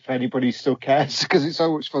 38, if anybody still cares, because it's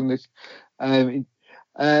so much fun. This, I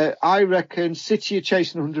reckon City are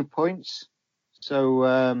chasing 100 points,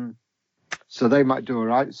 so they might do all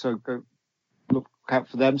right. So go look out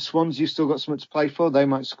for them. Swansea still got something to play for. They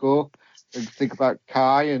might score. Think about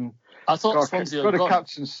Kai and. I thought Swansea got a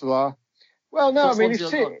captain Salah. Well, no, I mean,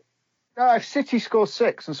 if City score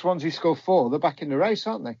 6 and Swansea score 4, they're back in the race,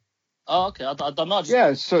 aren't they? Oh, okay. I don't know.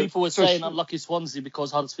 People were saying unlucky Swansea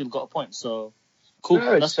because Huddersfield got a point. So cool.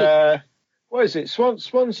 No, that's good. What is it?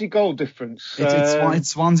 Swansea goal difference. It's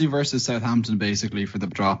Swansea versus Southampton basically for the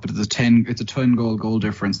drop, but it's a 10 goal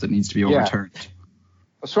difference that needs to be overturned. Yeah.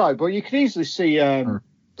 That's right, but you can easily see a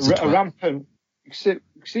rampant. You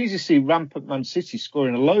can easily see rampant Man City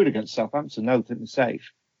scoring a load against Southampton now that they're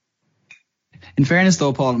safe. In fairness,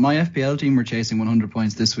 though, Paul, my FPL team were chasing 100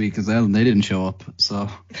 points this week as well, and they didn't show up. So,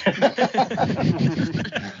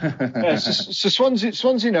 so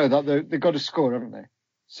Swansea know that they've got to score, haven't they?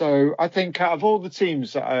 So I think out of all the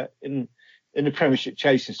teams that are in the Premiership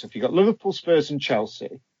chasing stuff, you've got Liverpool, Spurs, and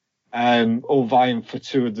Chelsea, all vying for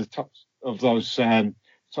two of the top of those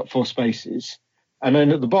top 4 spaces. And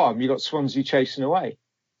then at the bottom, you've got Swansea chasing away.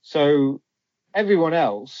 So everyone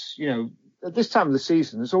else, at this time of the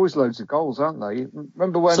season, there's always loads of goals, aren't there?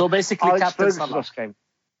 Remember when So basically, Alex Captain Ferguson Salah. last game?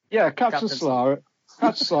 Yeah, Captain Salah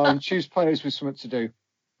and choose players with something to do.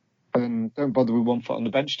 And don't bother with 1 foot on the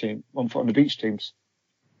bench team, 1 foot on the beach teams.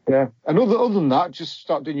 Yeah. And other than that, just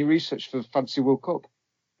start doing your research for the Fantasy World Cup.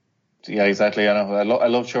 Yeah, exactly. I know. I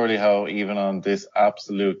love surely how even on this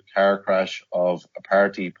absolute car crash of a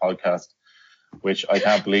party podcast, which I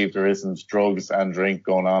can't believe there isn't drugs and drink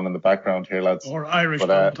going on in the background here, lads. Or Irish.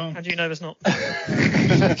 How do you know there's not?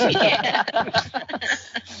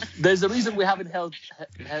 There's a reason we haven't held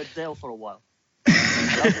Dale for a while.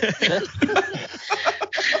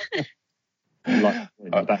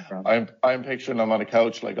 I'm picturing him on a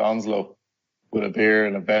couch like Onslow with a beer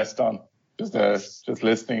and a vest on, just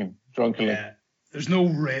listening drunkenly. Yeah. There's no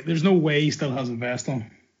way he still has a vest on.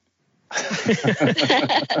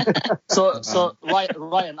 So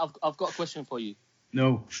Ryan, I've got a question for you.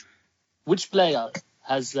 No. Which player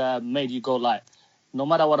has made you go like, no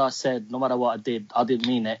matter what I said, no matter what I didn't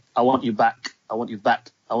mean it. I want you back. I want you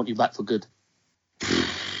back. I want you back for good.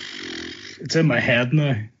 It's in my head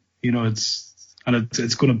now.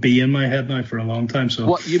 It's going to be in my head now for a long time. So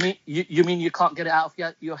what you mean? You mean you can't get it out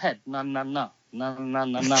of your head? No. Can't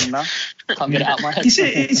get it out of my head. You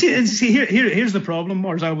see, here's the problem,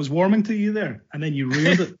 Mars. I was warming to you there, and then you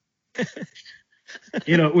ruined it.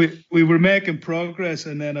 We were making progress,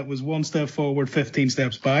 and then it was 1 step forward, 15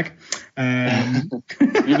 steps back. You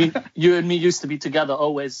mean you and me used to be together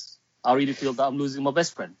always? I really feel that I'm losing my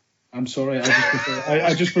best friend. I'm sorry.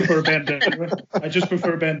 I just prefer Ben Dinnery. I just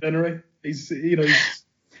prefer Ben Dinnery. He's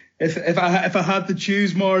if I had to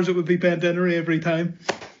choose Mars, it would be Ben Dinnery every time.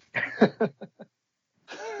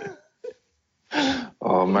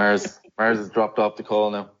 Oh, Mars has dropped off the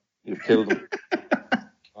call now. You've killed him.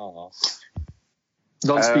 Oh.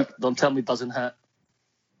 Don't speak. Don't tell me it doesn't hurt.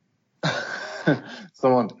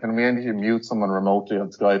 Can we actually mute someone remotely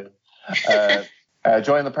on Skype?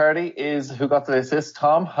 Joining the party is who got the assist,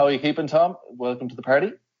 Tom. How are you keeping, Tom? Welcome to the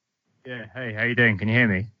party. Yeah, hey, how you doing? Can you hear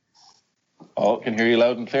me? Oh, can hear you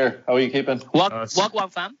loud and clear. How are you keeping?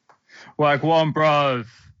 Wagwan, fam. Wagwan, bruv.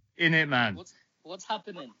 In it, man. What's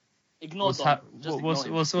happening? Ignore What's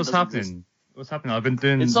happening? What's happening? I've been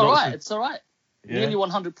doing. It's all right. Yeah. Nearly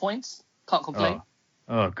 100 points. Can't complain.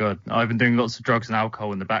 Oh god, I've been doing lots of drugs and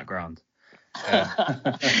alcohol in the background.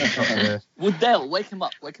 Would Dale wake him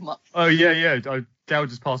up? Oh yeah. Dale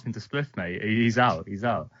just passed me to Spliff, mate. He's out. It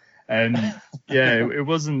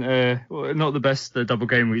wasn't not the best double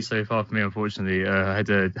game week so far for me, unfortunately.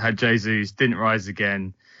 Had Jesus, didn't rise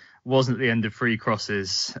again, wasn't at the end of 3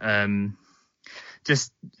 crosses.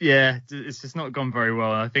 It's just not gone very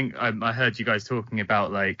well. I think I heard you guys talking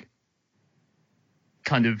about like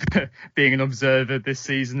kind of being an observer this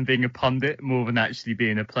season and being a pundit more than actually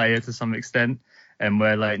being a player to some extent. And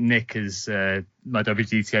where like Nick is my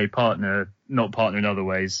WGTA partner, not partner in other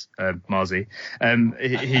ways, Marzi.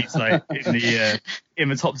 He's like in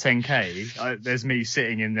the top 10k. There's me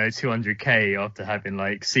sitting in 200k after having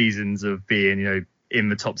like seasons of being in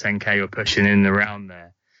the top 10k or pushing in and around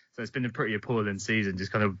there. So it's been a pretty appalling season,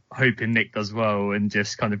 just kind of hoping Nick does well and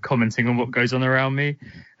just kind of commenting on what goes on around me.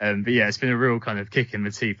 But yeah, it's been a real kind of kick in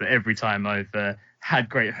the teeth. But every time I've had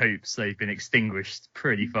great hopes, they've been extinguished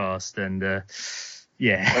pretty fast. And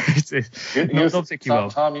it's not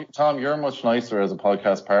particularly well. Tom, you're much nicer as a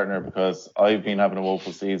podcast partner because I've been having a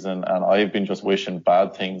woeful season and I've been just wishing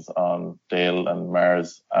bad things on Dale and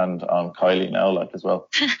Mars and on Kylie now, like as well.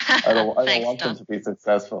 I don't want them to be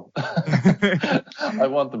successful. I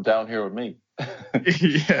want them down here with me.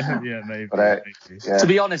 yeah, maybe. But, to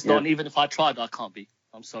be honest, Don, even if I tried, I can't be.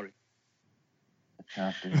 I'm sorry.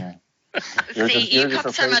 Can't be, yeah. You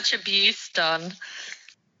got so much abuse, Don.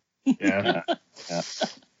 Yeah.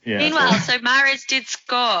 Meanwhile, so Mahrez did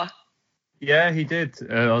score. Yeah, he did.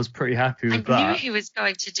 I was pretty happy with that. I knew he was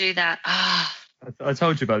going to do that. I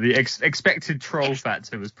told you about the expected troll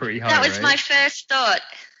factor was pretty high. That was my first thought.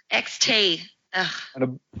 XT.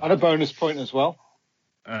 And a bonus point as well.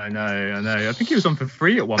 I know. I think he was on for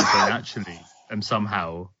 3 at one point actually,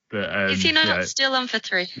 somehow. But is he not still on for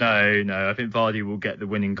 3? No. I think Vardy will get the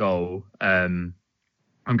winning goal. I'm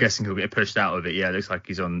guessing he'll get pushed out of it. Yeah, it looks like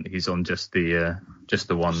he's on just the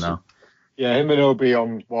one now. Yeah, him and he'll be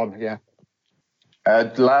on 1. Yeah.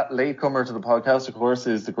 Latecomer to the podcast, of course,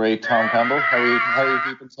 is the great Tom Campbell. How are you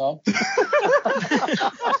keeping, Tom?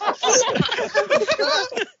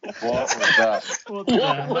 What was that? What the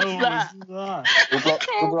hell was that?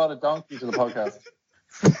 Who brought a donkey to the podcast?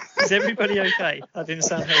 Is everybody okay? That didn't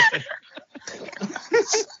sound healthy. I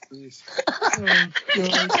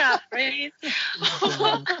can't breathe.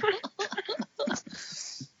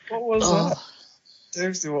 What was that?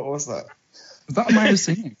 Seriously, what was that? Was that Maya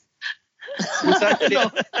singing?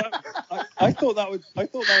 I thought that was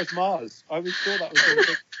Mars. I was sure that was.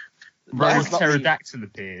 Rose pterodactyl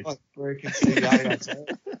appeared.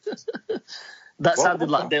 That sounded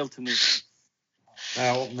like Dale to me.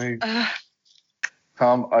 What me?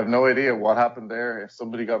 Tom, I've no idea what happened there. If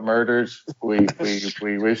somebody got murdered, we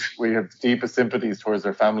wish we have deepest sympathies towards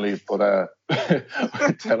their families. But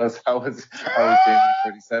tell us how is Jamie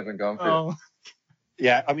 37 gone for you?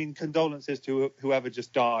 Yeah, I mean, condolences to whoever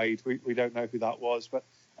just died. We don't know who that was, but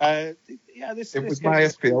this was my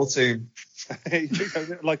FPL team.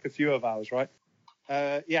 Like a few of ours, right?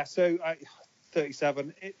 So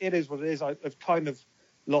 37. It is what it is. I've kind of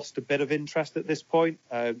lost a bit of interest at this point.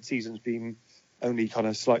 Season's been only kind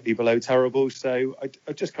of slightly below terrible, so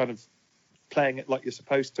I just kind of playing it like you're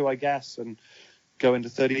supposed to, I guess, and go into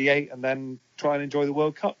 38 and then try and enjoy the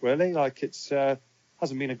World Cup. Really, like it's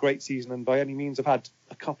hasn't been a great season, and by any means, I've had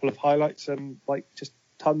a couple of highlights and like just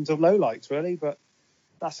tons of lowlights, really. But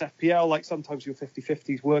that's FPL. Like sometimes your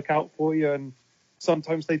 50-50s work out for you, and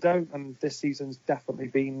sometimes they don't. And this season's definitely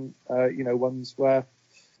been, ones where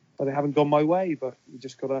they haven't gone my way. But you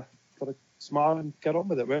just gotta smile and get on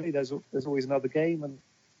with it. Really, there's always another game, and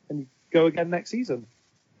you go again next season.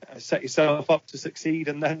 Set yourself up to succeed,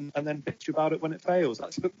 and then bitch about it when it fails.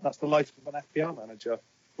 That's the life of an FPL manager.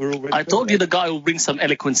 I told you the guy will bring some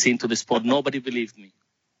eloquence into this pod. Nobody believed me.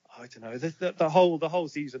 I don't know. The whole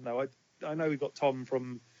season, though. I know we got Tom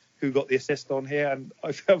from who got the assist on here, and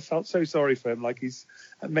I felt so sorry for him. Like he's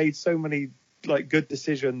made so many like good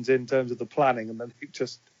decisions in terms of the planning, and then it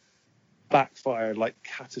just backfired like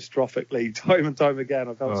catastrophically time and time again.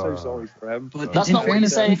 I felt so sorry for him. But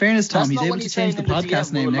in fairness, Tom, he's able to change the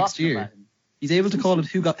podcast name next year. He's able to call it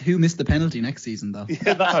who missed the penalty next season, though.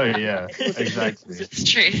 Yeah, exactly. It's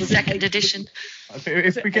true. Second edition.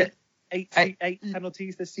 If we get eight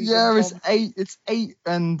penalties this season. Yeah, it's eight,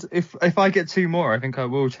 and if I get two more, I think I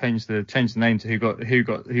will change the name to who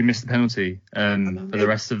missed the penalty for the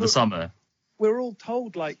rest of the summer. We're all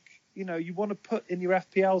told you want to put in your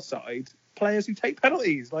FPL side players who take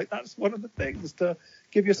penalties. Like that's one of the things to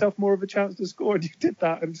give yourself more of a chance to score, and you did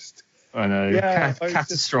that, and just I know,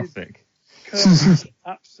 catastrophic. Cursed,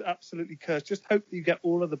 absolutely cursed. Just hope you get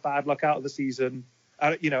all of the bad luck out of the season,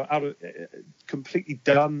 completely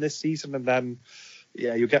done this season, and then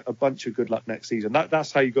you'll get a bunch of good luck next season.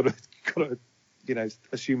 That's how you got to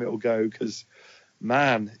assume it will go, because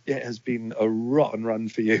man, it has been a rotten run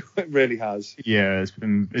for you. It really has. Yeah, it's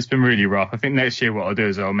been really rough. I think next year what I'll do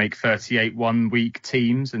is I'll make 38 1-week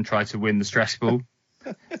teams and try to win the stress ball.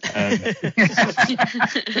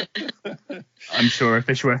 I'm sure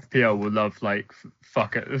official FPL will love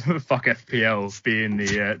fuck FPL being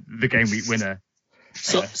the game week winner.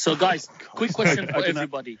 So guys, quick question for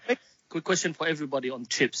everybody. Quick question for everybody on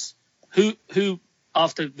chips. Who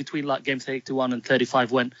after between game 31 and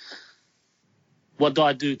 35 went, what do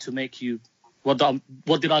I do to make you? What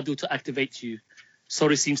did I do to activate you?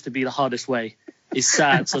 Sorry seems to be the hardest way. It's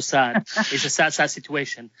sad, so sad. It's a sad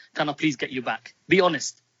situation. Can I please get you back? Be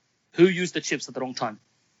honest. Who used the chips at the wrong time?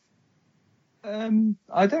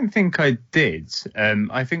 I don't think I did.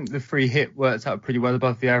 I think the free hit worked out pretty well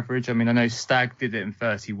above the average. I mean, I know Stag did it in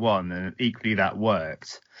 31, and equally that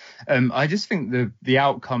worked. I just think the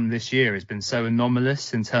outcome this year has been so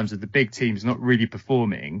anomalous in terms of the big teams not really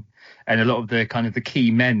performing, and a lot of the kind of the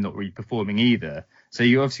key men not really performing either. So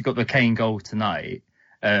you obviously got the Kane goal tonight.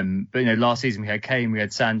 But last season we had Kane, we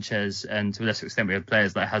had Sanchez, and to a lesser extent we had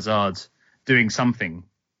players like Hazard doing something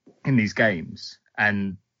in these games.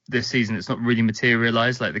 And this season it's not really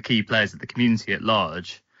materialised. Like the key players that the community at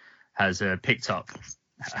large has picked up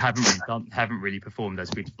haven't really performed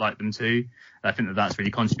as we'd like them to. I think that's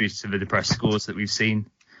really contributed to the depressed scores that we've seen.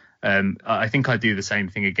 I think I'd do the same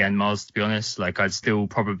thing again, Mars, to be honest. Like I'd still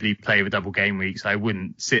probably play with double game weeks. I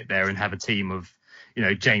wouldn't sit there and have a team of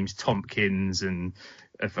James Tompkins and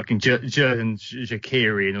fucking Jordan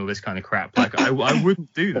Shaqiri and all this kind of crap. Like I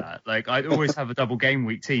wouldn't do that. Like I'd always have a double game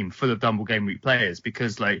week team full of double game week players,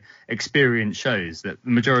 because experience shows that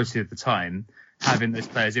the majority of the time having those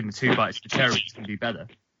players in with 2 bites of the cherry can be better.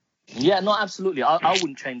 Yeah, no, absolutely. I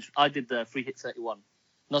wouldn't change. I did the free hit 31.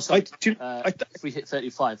 No, sorry, free hit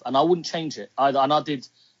 35, and I wouldn't change it either. And I did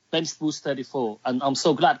bench boost 34, and I'm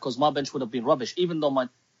so glad, because my bench would have been rubbish, even though my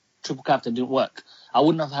triple captain didn't work. I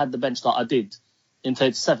wouldn't have had the bench that I did in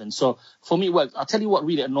 37. So for me, it worked. I'll tell you what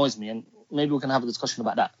really annoys me, and maybe we can have a discussion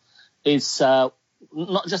about that. It's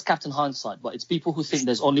not just captain hindsight, but it's people who think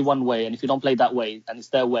there's only one way, and if you don't play that way and it's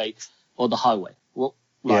their way, or the highway?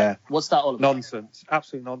 What's that all about? Nonsense,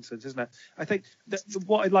 absolute nonsense, isn't it? I think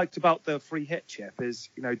what I liked about the free hit chip is,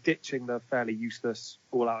 ditching the fairly useless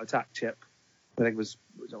all-out attack chip. I think was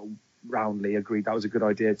roundly agreed that was a good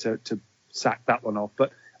idea to sack that one off.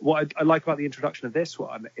 But what I like about the introduction of this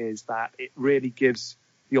one is that it really gives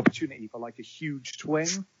the opportunity for like a huge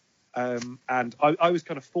swing. And I was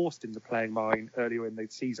kind of forced into playing mine earlier in the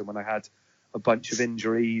season when I had a bunch of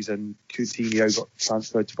injuries and Coutinho got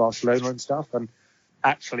transferred to Barcelona and stuff. And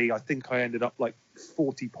actually, I think I ended up like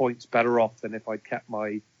 40 points better off than if I'd kept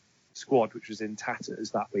my squad, which was in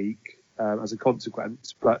tatters that week as a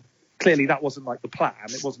consequence. But clearly that wasn't like the plan.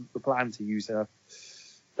 It wasn't the plan to use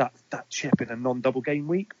that chip in a non-double game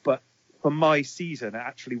week. But for my season, it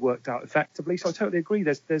actually worked out effectively. So I totally agree.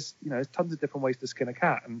 There's tons of different ways to skin a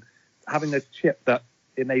cat, and having a chip that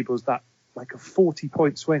enables that like a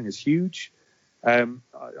 40-point swing is huge. I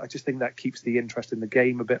just think that keeps the interest in the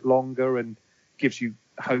game a bit longer and gives you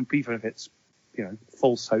hope, even if it's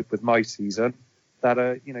false hope with my season,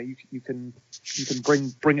 that you can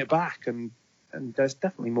bring it back, and there's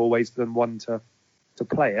definitely more ways than one to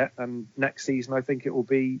play it. And next season I think it will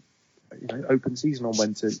be open season on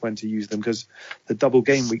when to use them, because the double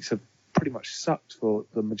game weeks have pretty much sucked for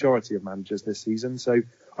the majority of managers this season. So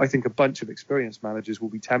I think a bunch of experienced managers will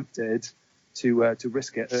be tempted to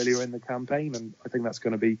risk it earlier in the campaign, and I think that's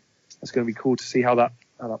going to be cool to see how that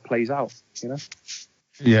plays out.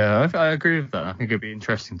 Yeah, I agree with that. I think it'd be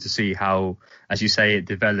interesting to see how, as you say, it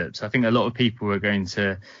develops. I think a lot of people are going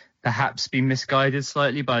to perhaps be misguided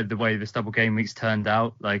slightly by the way this double game weeks turned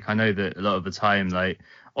out. Like, I know that a lot of the time, like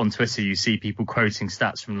on Twitter, you see people quoting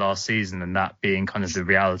stats from last season and that being kind of the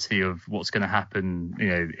reality of what's going to happen,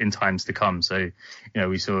 in times to come. So,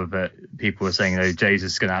 we saw that people were saying,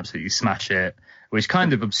 Jesus is going to absolutely smash it, which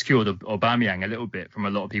kind of obscured Aubameyang a little bit from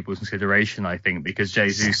a lot of people's consideration, I think, because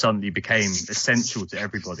Jesus suddenly became essential to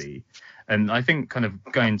everybody. And I think kind of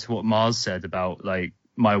going to what Mars said about like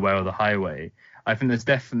my way or the highway, I think there's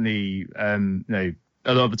definitely, a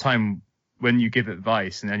lot of the time when you give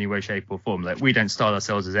advice in any way, shape or form, like we don't style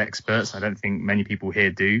ourselves as experts. I don't think many people here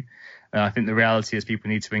do. And I think the reality is people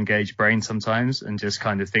need to engage brain sometimes and just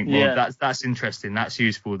kind of think, that's interesting, that's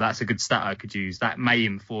useful, that's a good stat I could use, that may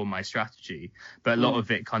inform my strategy. But a lot of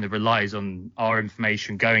it kind of relies on our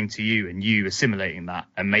information going to you and you assimilating that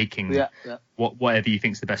and making whatever you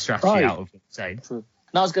think is the best strategy out of it. Say. True.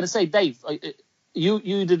 Now I was going to say, Dave,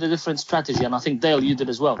 you did a different strategy, and I think Dale, you did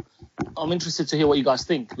as well. I'm interested to hear what you guys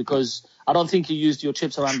think, because I don't think you used your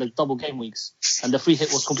chips around the double game weeks, and the free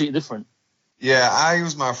hit was completely different. Yeah, I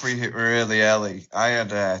used my free hit really early. I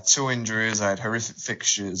had 2 injuries. I had horrific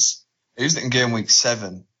fixtures. I used it in game week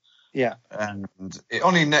 7. Yeah. And it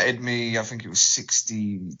only netted me, I think it was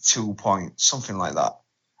 62 points, something like that.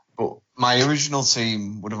 But my original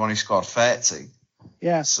team would have only scored 30.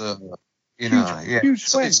 Yeah. So, huge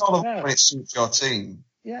swing. It's all about when it suits your team.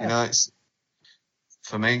 Yeah. It's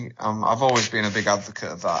for me. I've always been a big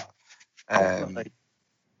advocate of that.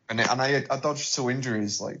 And I dodged 2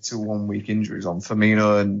 injuries, like 2 1-week injuries on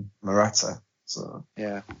Firmino and Morata. So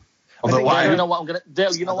yeah. Dale, you know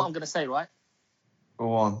what I'm gonna say, right?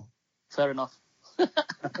 Go on. Fair enough.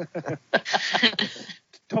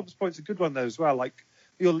 Tom's point's a good one though as well. Like,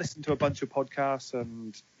 you'll listen to a bunch of podcasts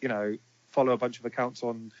and follow a bunch of accounts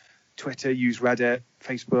on Twitter, use Reddit,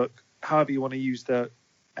 Facebook, however you want to use the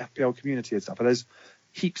FPL community and stuff. And there's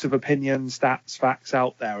heaps of opinions, stats, facts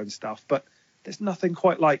out there and stuff, but there's nothing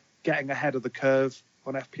quite like getting ahead of the curve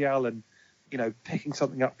on FPL and, picking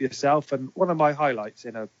something up yourself. And one of my highlights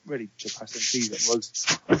in a really depressing season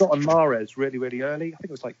was I got on Mahrez really, really early. I think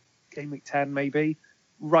it was like game week 10 maybe,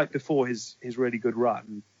 right before his really good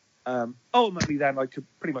run. Ultimately then I could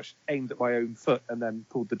pretty much aimed at my own foot and then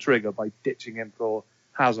pulled the trigger by ditching him for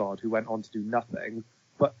Hazard, who went on to do nothing.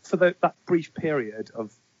 But for that brief period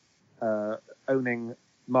of owning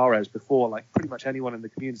Mahrez before like pretty much anyone in the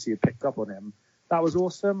community had picked up on him, that was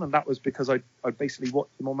awesome. And that was because I basically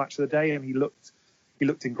watched him on Match of the Day, and he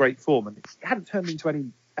looked in great form, and it hadn't turned into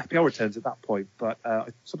any FPL returns at that point, but I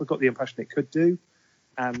sort of got the impression it could do.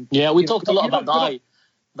 And we talked a lot about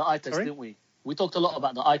the eye test, didn't we? We talked a lot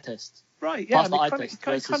about the eye test. Right, yeah, and it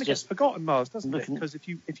kind of gets forgotten, Mars, doesn't it? Because if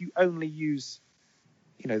you only use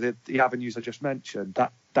the avenues I just mentioned,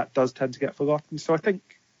 that does tend to get forgotten. So I think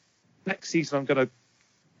next season I'm going to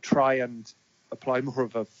try and apply more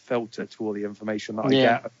of a filter to all the information that I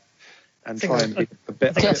get, and try and be a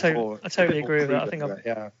bit more. I totally agree with that. I think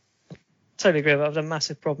totally agree with that. I've had a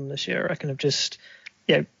massive problem this year, I reckon, of just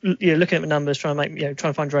looking at the numbers, trying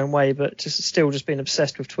to find your own way, but just being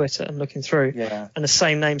obsessed with Twitter and looking through. Yeah. And the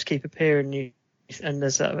same names keep appearing. You and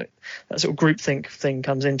there's that sort of groupthink thing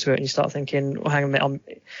comes into it, and you start thinking, well, hang on a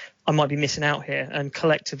minute, I might be missing out here. And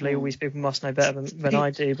collectively, all these people must know better than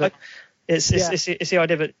I do. But it's the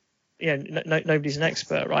idea that nobody's an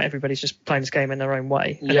expert, right? Everybody's just playing this game in their own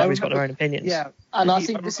way, and everybody's got their own opinions. Yeah, and I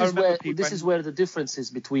think this is where the difference is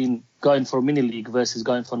between going for a mini league versus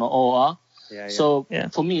going for an OR. So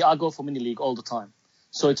for me, I go for mini league all the time.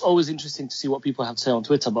 So it's always interesting to see what people have to say on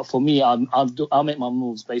Twitter. But for me, I'll make my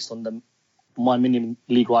moves based on my mini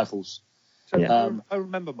league rifles. So I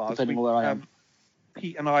remember, Mars, depending on where I am.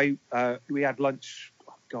 Pete and I, we had lunch.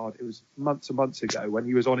 Oh God, it was months and months ago when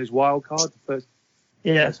he was on his wild card, the first.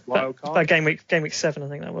 Yeah, that game week 7, I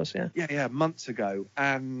think that was. Yeah, months ago,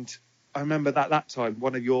 and I remember that time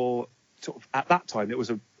one of your at that time it was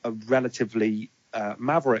a relatively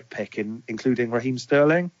maverick pick, including Raheem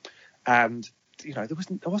Sterling, and there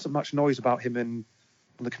wasn't much noise about him in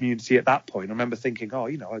the community at that point. I remember thinking,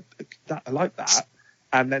 I like that,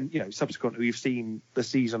 and then subsequently we've seen the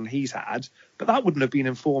season he's had, but that wouldn't have been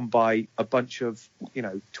informed by a bunch of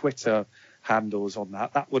Twitter handles on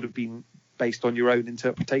that. That would have been based on your own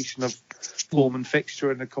interpretation of form and fixture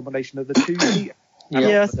and a combination of the two.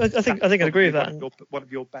 I think I'd agree with that. One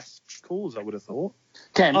of your best calls, I would have thought.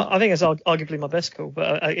 Ken, I think it's arguably my best call,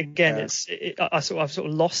 but again, I've sort of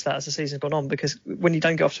lost that as the season's gone on, because when you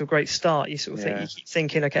don't get off to a great start, you sort of you keep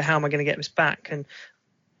thinking, okay, how am I going to get this back? And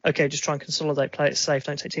okay, just try and consolidate, play it safe,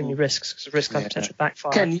 don't take too many risks, because risks have potential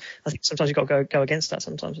backfire. Ken, I think sometimes you've got to go against that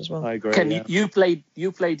sometimes as well. I agree. Ken, you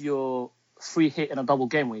played your free hit in a double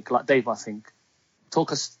game week like Dave, I think.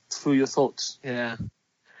 Talk us through your thoughts. Yeah,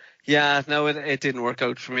 no, it didn't work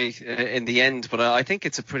out for me in the end, but I think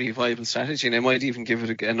it's a pretty viable strategy, and I might even give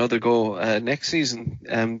it another go next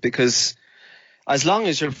season, because as long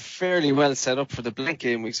as you're fairly well set up for the blank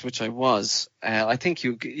game weeks, which I was, I think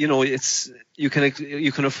you can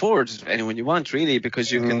afford anyone you want, really,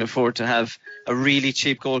 because you can afford to have a really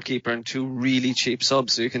cheap goalkeeper and 2 really cheap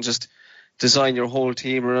subs, so you can just design your whole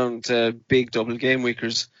team around big double game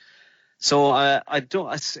weekers. So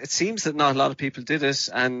it seems that not a lot of people did it,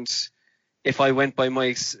 and if I went by my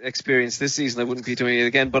experience this season, I wouldn't be doing it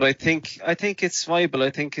again. But I think it's viable.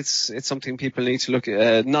 I think it's something people need to look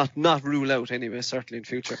at, not rule out anyway, certainly in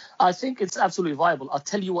future. I think it's absolutely viable. I'll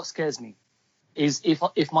tell you what scares me is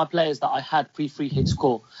if my players that I had pre-free hit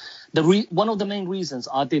score. One of the main reasons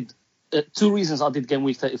I did, 2 reasons I did game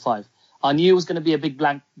week 35. I knew it was going to be a big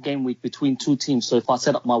blank game week between 2 teams, so if I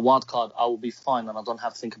set up my wild card, I will be fine and I don't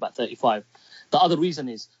have to think about 35. The other reason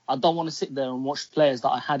is I don't want to sit there and watch players that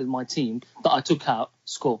I had in my team that I took out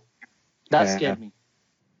score. That scared me.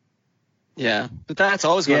 Yeah, but that's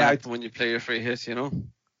always going to happen when you play your free hit,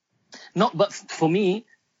 No, but for me,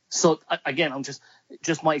 so again, I'm just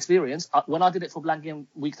my experience. When I did it for blank game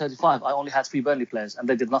week 35, I only had 3 Burnley players and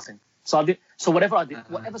they did nothing. So whatever I did,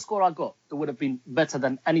 whatever score I got, it would have been better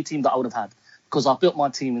than any team that I would have had, because I built my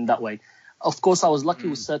team in that way. Of course, I was lucky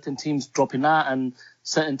with certain teams dropping out and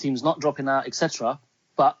certain teams not dropping out, etc.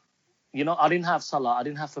 But, I didn't have Salah, I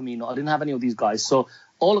didn't have Firmino, I didn't have any of these guys. So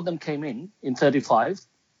all of them came in 35,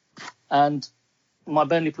 and my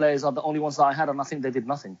Burnley players are the only ones that I had, and I think they did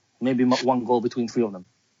nothing. Maybe 1 goal between 3 of them.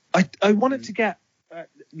 I wanted to get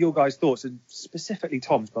your guys' thoughts, and specifically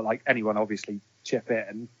Tom's, but like anyone, obviously, chip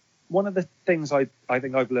in. One of the things I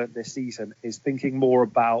think I've learned this season is thinking more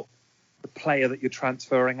about the player that you're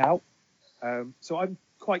transferring out. So I'm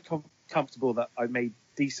quite comfortable that I made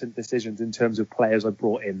decent decisions in terms of players I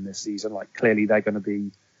brought in this season. Like, clearly they're going to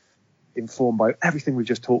be informed by everything we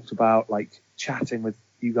just talked about, like chatting with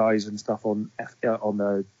you guys and stuff on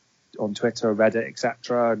Twitter, Reddit,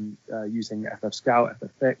 etc., and using FF Scout,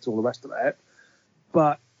 FF Fix, all the rest of it.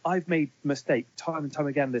 But I've made mistakes time and time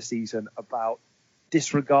again this season about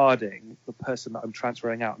disregarding the person that I'm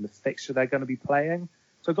transferring out and the fixture they're going to be playing.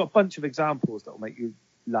 So I've got a bunch of examples that will make you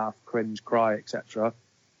laugh, cringe, cry, etc.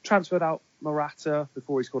 Transferred out Morata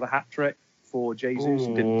before he scored a hat-trick for Jesus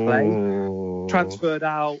and didn't play. Transferred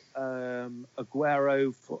out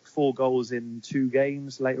Aguero for 4 goals in 2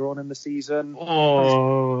 games later on in the season.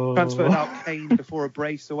 Transferred out Kane before a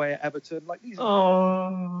brace away at Everton. Like, these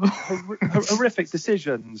are horrific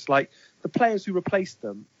decisions. Like, the players who replaced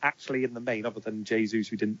them, actually in the main, other than Jesus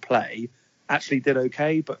who didn't play, actually did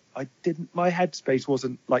okay. But my headspace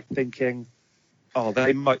wasn't like thinking,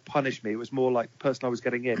 they might punish me. It was more like the person I was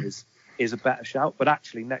getting in is a better shout. But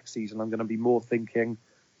actually next season I'm going to be more thinking,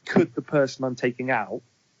 could the person I'm taking out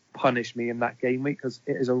punish me in that game week? Because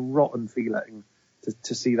it is a rotten feeling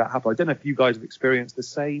to see that happen. I don't know if you guys have experienced the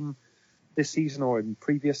same this season or in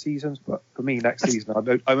previous seasons, but for me next season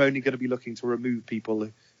I'm only going to be looking to remove people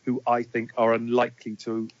who I think are unlikely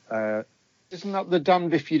to Isn't that the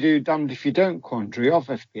damned if you do, damned if you don't quandary of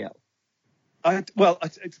FPL? A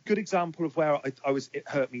good example of where it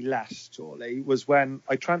hurt me less, surely, was when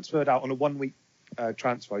I transferred out on a 1 week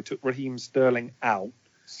transfer. I took Raheem Sterling out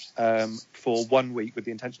for 1 week with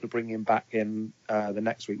the intention of bringing him back in the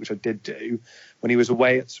next week, which I did do when he was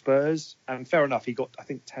away at Spurs. And fair enough, he got, I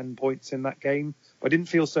think, 10 points in that game. But I didn't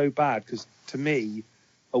feel so bad because, to me,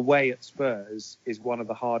 away at Spurs is one of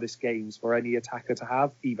the hardest games for any attacker to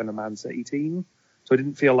have, even a Man City team. So I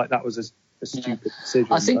didn't feel like that was a stupid decision.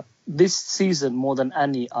 I think this season, more than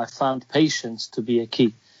any, I found patience to be a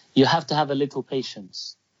key. You have to have a little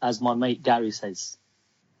patience, as my mate Gary says.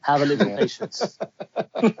 Have a little patience.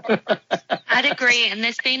 I'd agree. And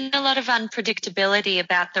there's been a lot of unpredictability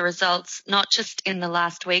about the results, not just in the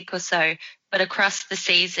last week or so, but across the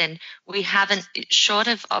season. We haven't, short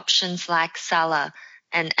of options like Salah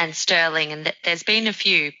and Sterling, and there's been a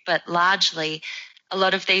few, but largely a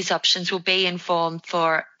lot of these options will be informed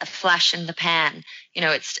for a flash in the pan. You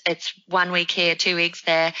know, it's 1 week here, 2 weeks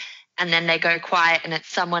there, and then they go quiet and it's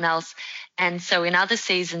someone else. And so in other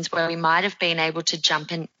seasons where we might have been able to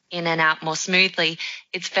jump in and out more smoothly,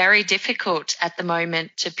 it's very difficult at the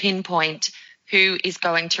moment to pinpoint who is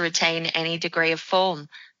going to retain any degree of form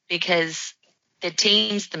because the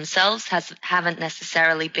teams themselves haven't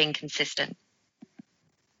necessarily been consistent.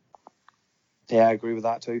 Yeah, I agree with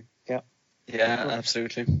that too. Yeah. Yeah,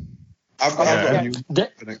 absolutely. I've got a new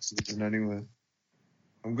for next season anyway.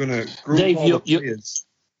 I'm going to group Dave, all the players.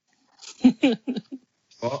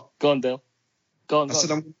 What? Go on, Dale. Go on. I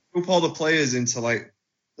said I'm going to group all the players into like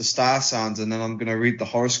the star signs, and then I'm going to read the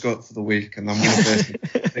horoscope for the week, and I'm going to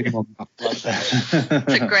base my name on that.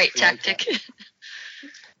 It's a great tactic.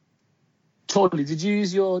 Totally. Did you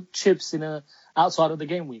use your chips outside of the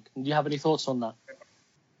game week? Do you have any thoughts on that?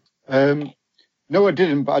 No, I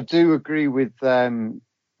didn't, but I do agree with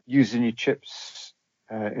using your chips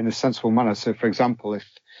in a sensible manner. So, for example,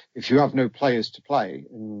 if you have no players to play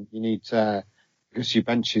and you need because your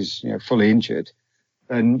bench is fully injured,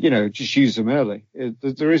 then just use them early.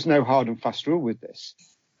 There is no hard and fast rule with this.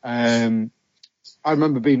 I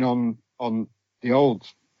remember being on the old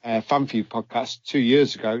FanView podcast 2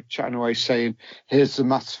 years ago, chatting away saying, "Here's the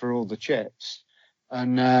maths for all the chips,"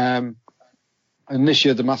 and this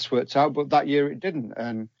year the maths worked out, but that year it didn't.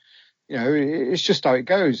 And it's just how it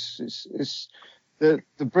goes. It's the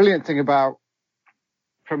brilliant thing about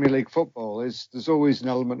Premier League football is there's always an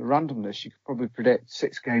element of randomness. You could probably predict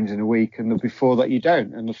 6 games in a week, and there'll be 4 that you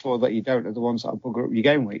don't, and the 4 that you don't are the ones that bugger up your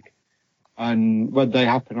game week. And whether they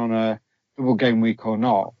happen on a double game week or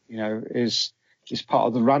not, is part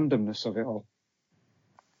of the randomness of it all.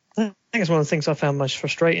 I think it's one of the things I found most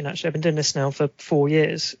frustrating, actually. I've been doing this now for 4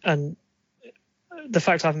 years, and the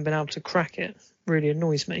fact I haven't been able to crack it really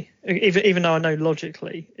annoys me. Even though I know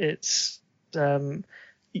logically it's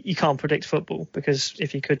you can't predict football, because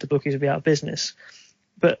if you could, the bookies would be out of business.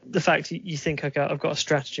 But the fact you think, okay, I've got a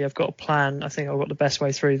strategy, I've got a plan, I think I've got the best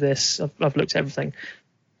way through this, I've looked at everything,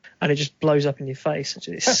 and it just blows up in your face.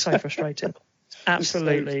 It's so frustrating.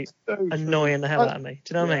 Absolutely annoying the hell out of me.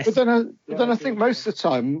 Do you know what I mean? But then I think most of the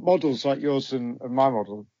time, models like yours and my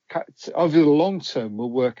model, over the long term,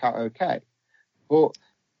 will work out okay. But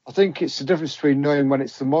I think it's the difference between knowing when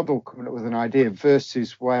it's the model coming up with an idea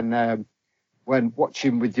versus when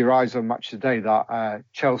watching with your eyes on Match of the Day that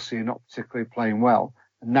Chelsea are not particularly playing well,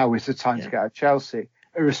 and now is the time to get out Chelsea,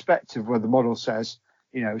 irrespective of whether the model says,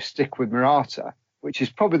 stick with Morata, which is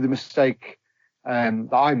probably the mistake that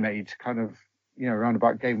I made kind of, around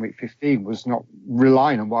about game week 15, was not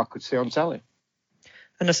relying on what I could see on telly.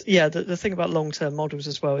 And the thing about long-term models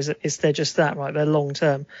as well is they're just that, right? They're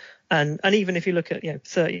long-term. And even if you look at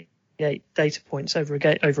 38 data points over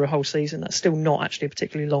a whole season, that's still not actually a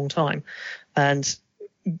particularly long time.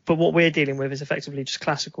 But what we're dealing with is effectively just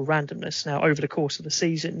classical randomness. Now, over the course of the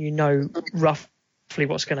season, roughly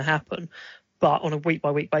what's going to happen. But on a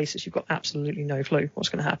week-by-week basis, you've got absolutely no clue what's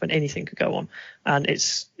going to happen. Anything could go on. And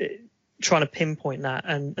it's trying to pinpoint that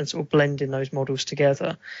and sort of blending those models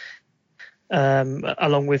together,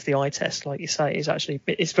 along with the eye test, like you say,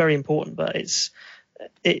 it's very important, but it's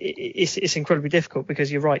incredibly difficult,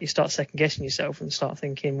 because you're right, you start second guessing yourself and start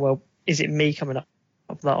thinking, well, is it me coming up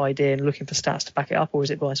with that idea and looking for stats to back it up, or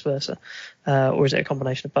is it vice versa, or is it a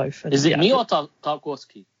combination of both? And is it me or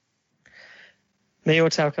Tarkowski? Me or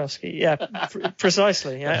Tarkowski? Yeah,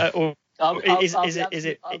 precisely. I'll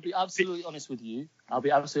be absolutely honest with you.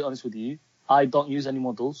 I don't use any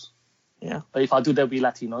models. Yeah. But if I do, there'll be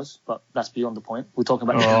Latinos, but that's beyond the point. We're talking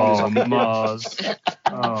about Mars.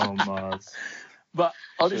 Mars. But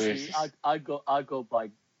honestly, I go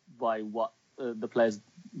by what the players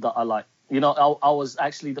that I like I was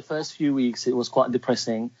actually, the first few weeks, it was quite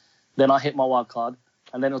depressing. Then I hit my wild card,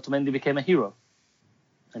 and then Otamendi became a hero.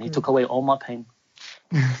 And he took away all my pain.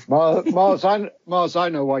 Mars, I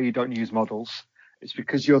know why you don't use models. It's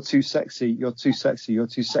because you're too sexy. You're too sexy. You're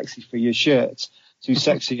too sexy for your shirt. Too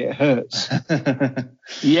sexy, it hurts.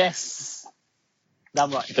 Yes.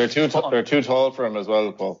 Damn right. They're too tall for him as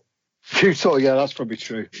well, Paul. Too tall, yeah, that's probably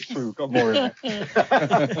true. We've got more in it.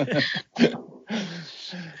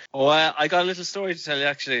 I got a little story to tell you,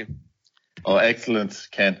 actually. Oh, excellent,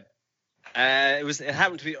 Ken. It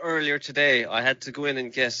happened to be earlier today. I had to go in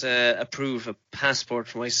and get approve a passport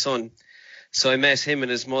for my son. So I met him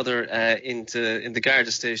and his mother in the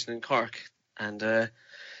Garda station in Cork. And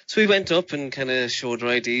so we went up and kind of showed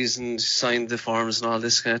our IDs and signed the forms and all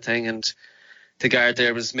this kind of thing. And the guard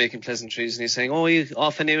there was making pleasantries and he's saying, "Oh, are you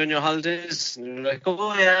off anywhere on your holidays?" And we're like,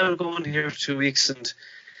 "Oh yeah, we're going here for 2 weeks." And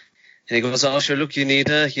he goes, "Oh sure, look, you need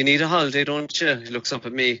a holiday, don't you?" He looks up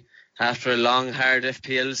at me after a long, hard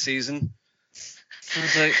FPL season. I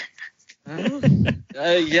was like,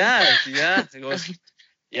 yeah. He goes,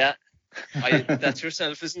 "Yeah, that's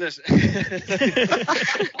yourself, isn't it?"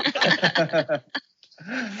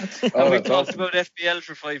 And we talked about FPL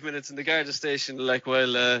for 5 minutes in the Garda station, like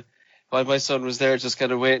while my son was there just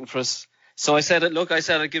kind of waiting for us. So I said,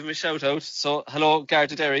 I'd give him a shout out. So hello,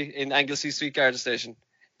 Garda Derry in Anglesey Street Garda station.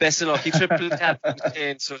 Best of luck. He triple captained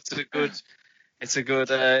Kane, so it's a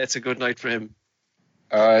good night for him.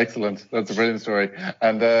 Excellent. That's a brilliant story.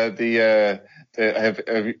 And maybe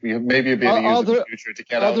you'll be able to use it in the future to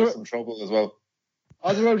get out of some trouble as well.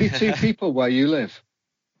 Are there only 2 people where you live?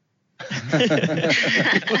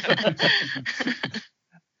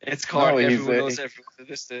 It's Cork. Everyone knows everyone at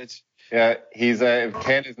this stage. Yeah,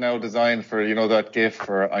 Ken is now designed for that gif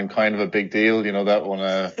for "I'm kind of a big deal." You know that one.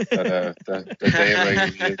 The day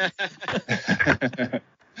regularly.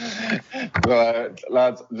 Well,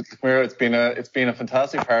 lads, it's been a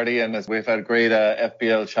fantastic party, and we've had great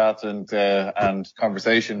FPL chat and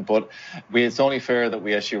conversation. But it's only fair that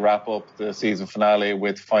we actually wrap up the season finale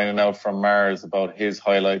with finding out from Mars about his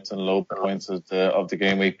highlights and low points of the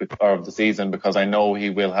game week or of the season, because I know he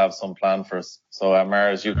will have some plan for us. So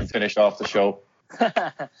Mars, you can finish off the show.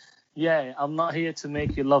 Yeah, I'm not here to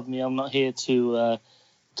make you love me. I'm not here to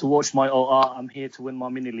watch my OR. I'm here to win my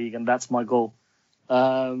mini league, and that's my goal.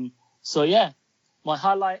 So yeah, my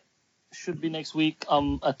highlight should be next week.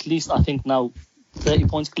 At least I think now 30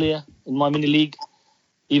 points clear in my mini league,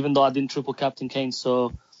 even though I didn't triple captain Kane,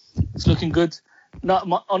 so it's looking good.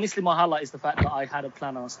 No, honestly, my highlight is the fact that I had a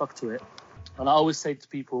plan and I stuck to it. And I always say to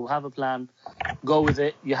people, have a plan, go with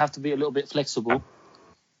it. You have to be a little bit flexible.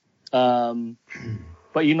 But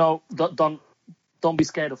don't be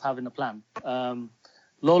scared of having a plan.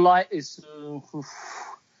 Low light is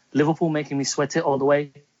Liverpool making me sweat it all the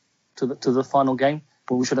way to the final game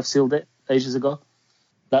when we should have sealed it ages ago.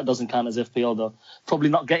 That doesn't count as FPL though. Probably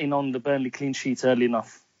not getting on the Burnley clean sheets early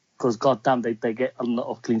enough, because goddamn they get a lot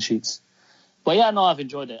of clean sheets. But yeah, no, I've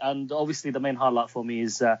enjoyed it, and obviously the main highlight for me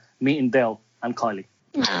is meeting Dale and Kylie.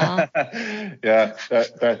 Yeah,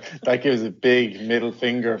 that gives a big middle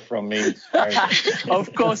finger from me.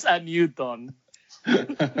 Of course, and you, Don.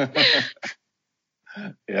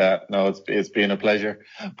 Yeah, no, it's been a pleasure,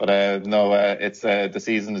 but it's the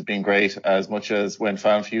season has been great. As much as when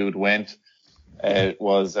Fan Feud went, it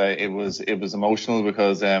was emotional,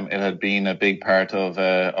 because it had been a big part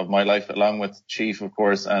of my life, along with Chief, of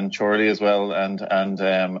course, and Charlie as well, and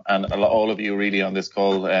all of you really on this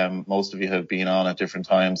call. Most of you have been on at different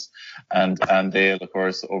times, and Dale, of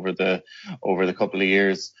course, over the couple of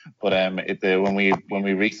years. But when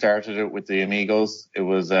we restarted it with the Amigos,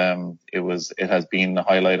 it has been the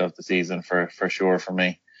highlight of the season for sure for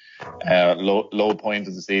me. Low point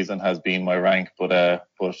of the season has been my rank, but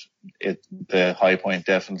the high point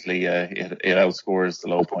definitely it outscores the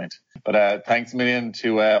low point. But thanks a million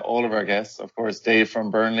to all of our guests. Of course, Dave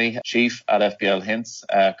from Burnley, Chief at FPL Hints,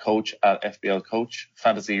 Coach at FPL Coach,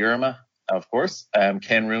 Fantasy Yerma, of course,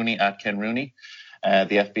 Ken Rooney at Ken Rooney,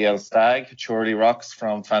 the FPL Stag, Charlie Rocks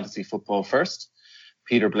from Fantasy Football First,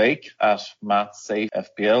 Peter Blake at Matt Safe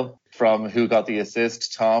FPL, from Who Got the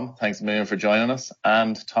Assist, Tom, thanks a million for joining us,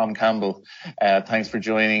 and Tom Campbell, thanks for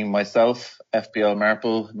joining myself, FPL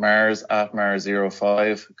Marple, Mars at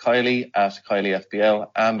Mars05, Kylie at Kylie FPL,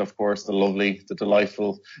 and of course the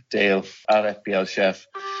delightful Dale at FPL Chef.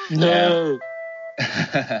 No.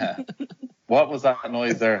 What was that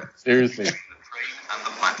noise there? Seriously. And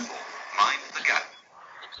the platform. Mind the gap.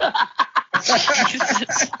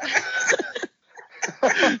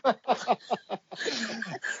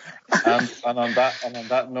 And on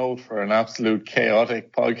that note, for an absolute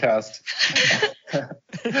chaotic podcast,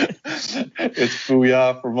 It's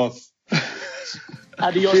booyah from us.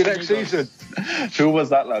 Adios, See you next amigos. season. Who was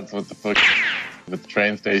that, lads, with the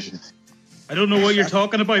train station? I don't know what you're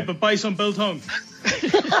talking about, but buy some biltong.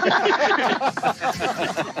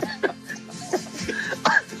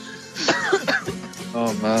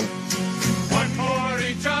 Oh man. One for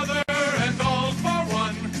each other and all for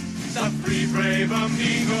one. The three brave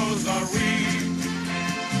amigos are we.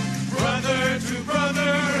 Brother to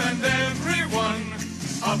brother and everyone,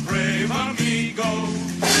 a brave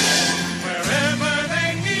amigo.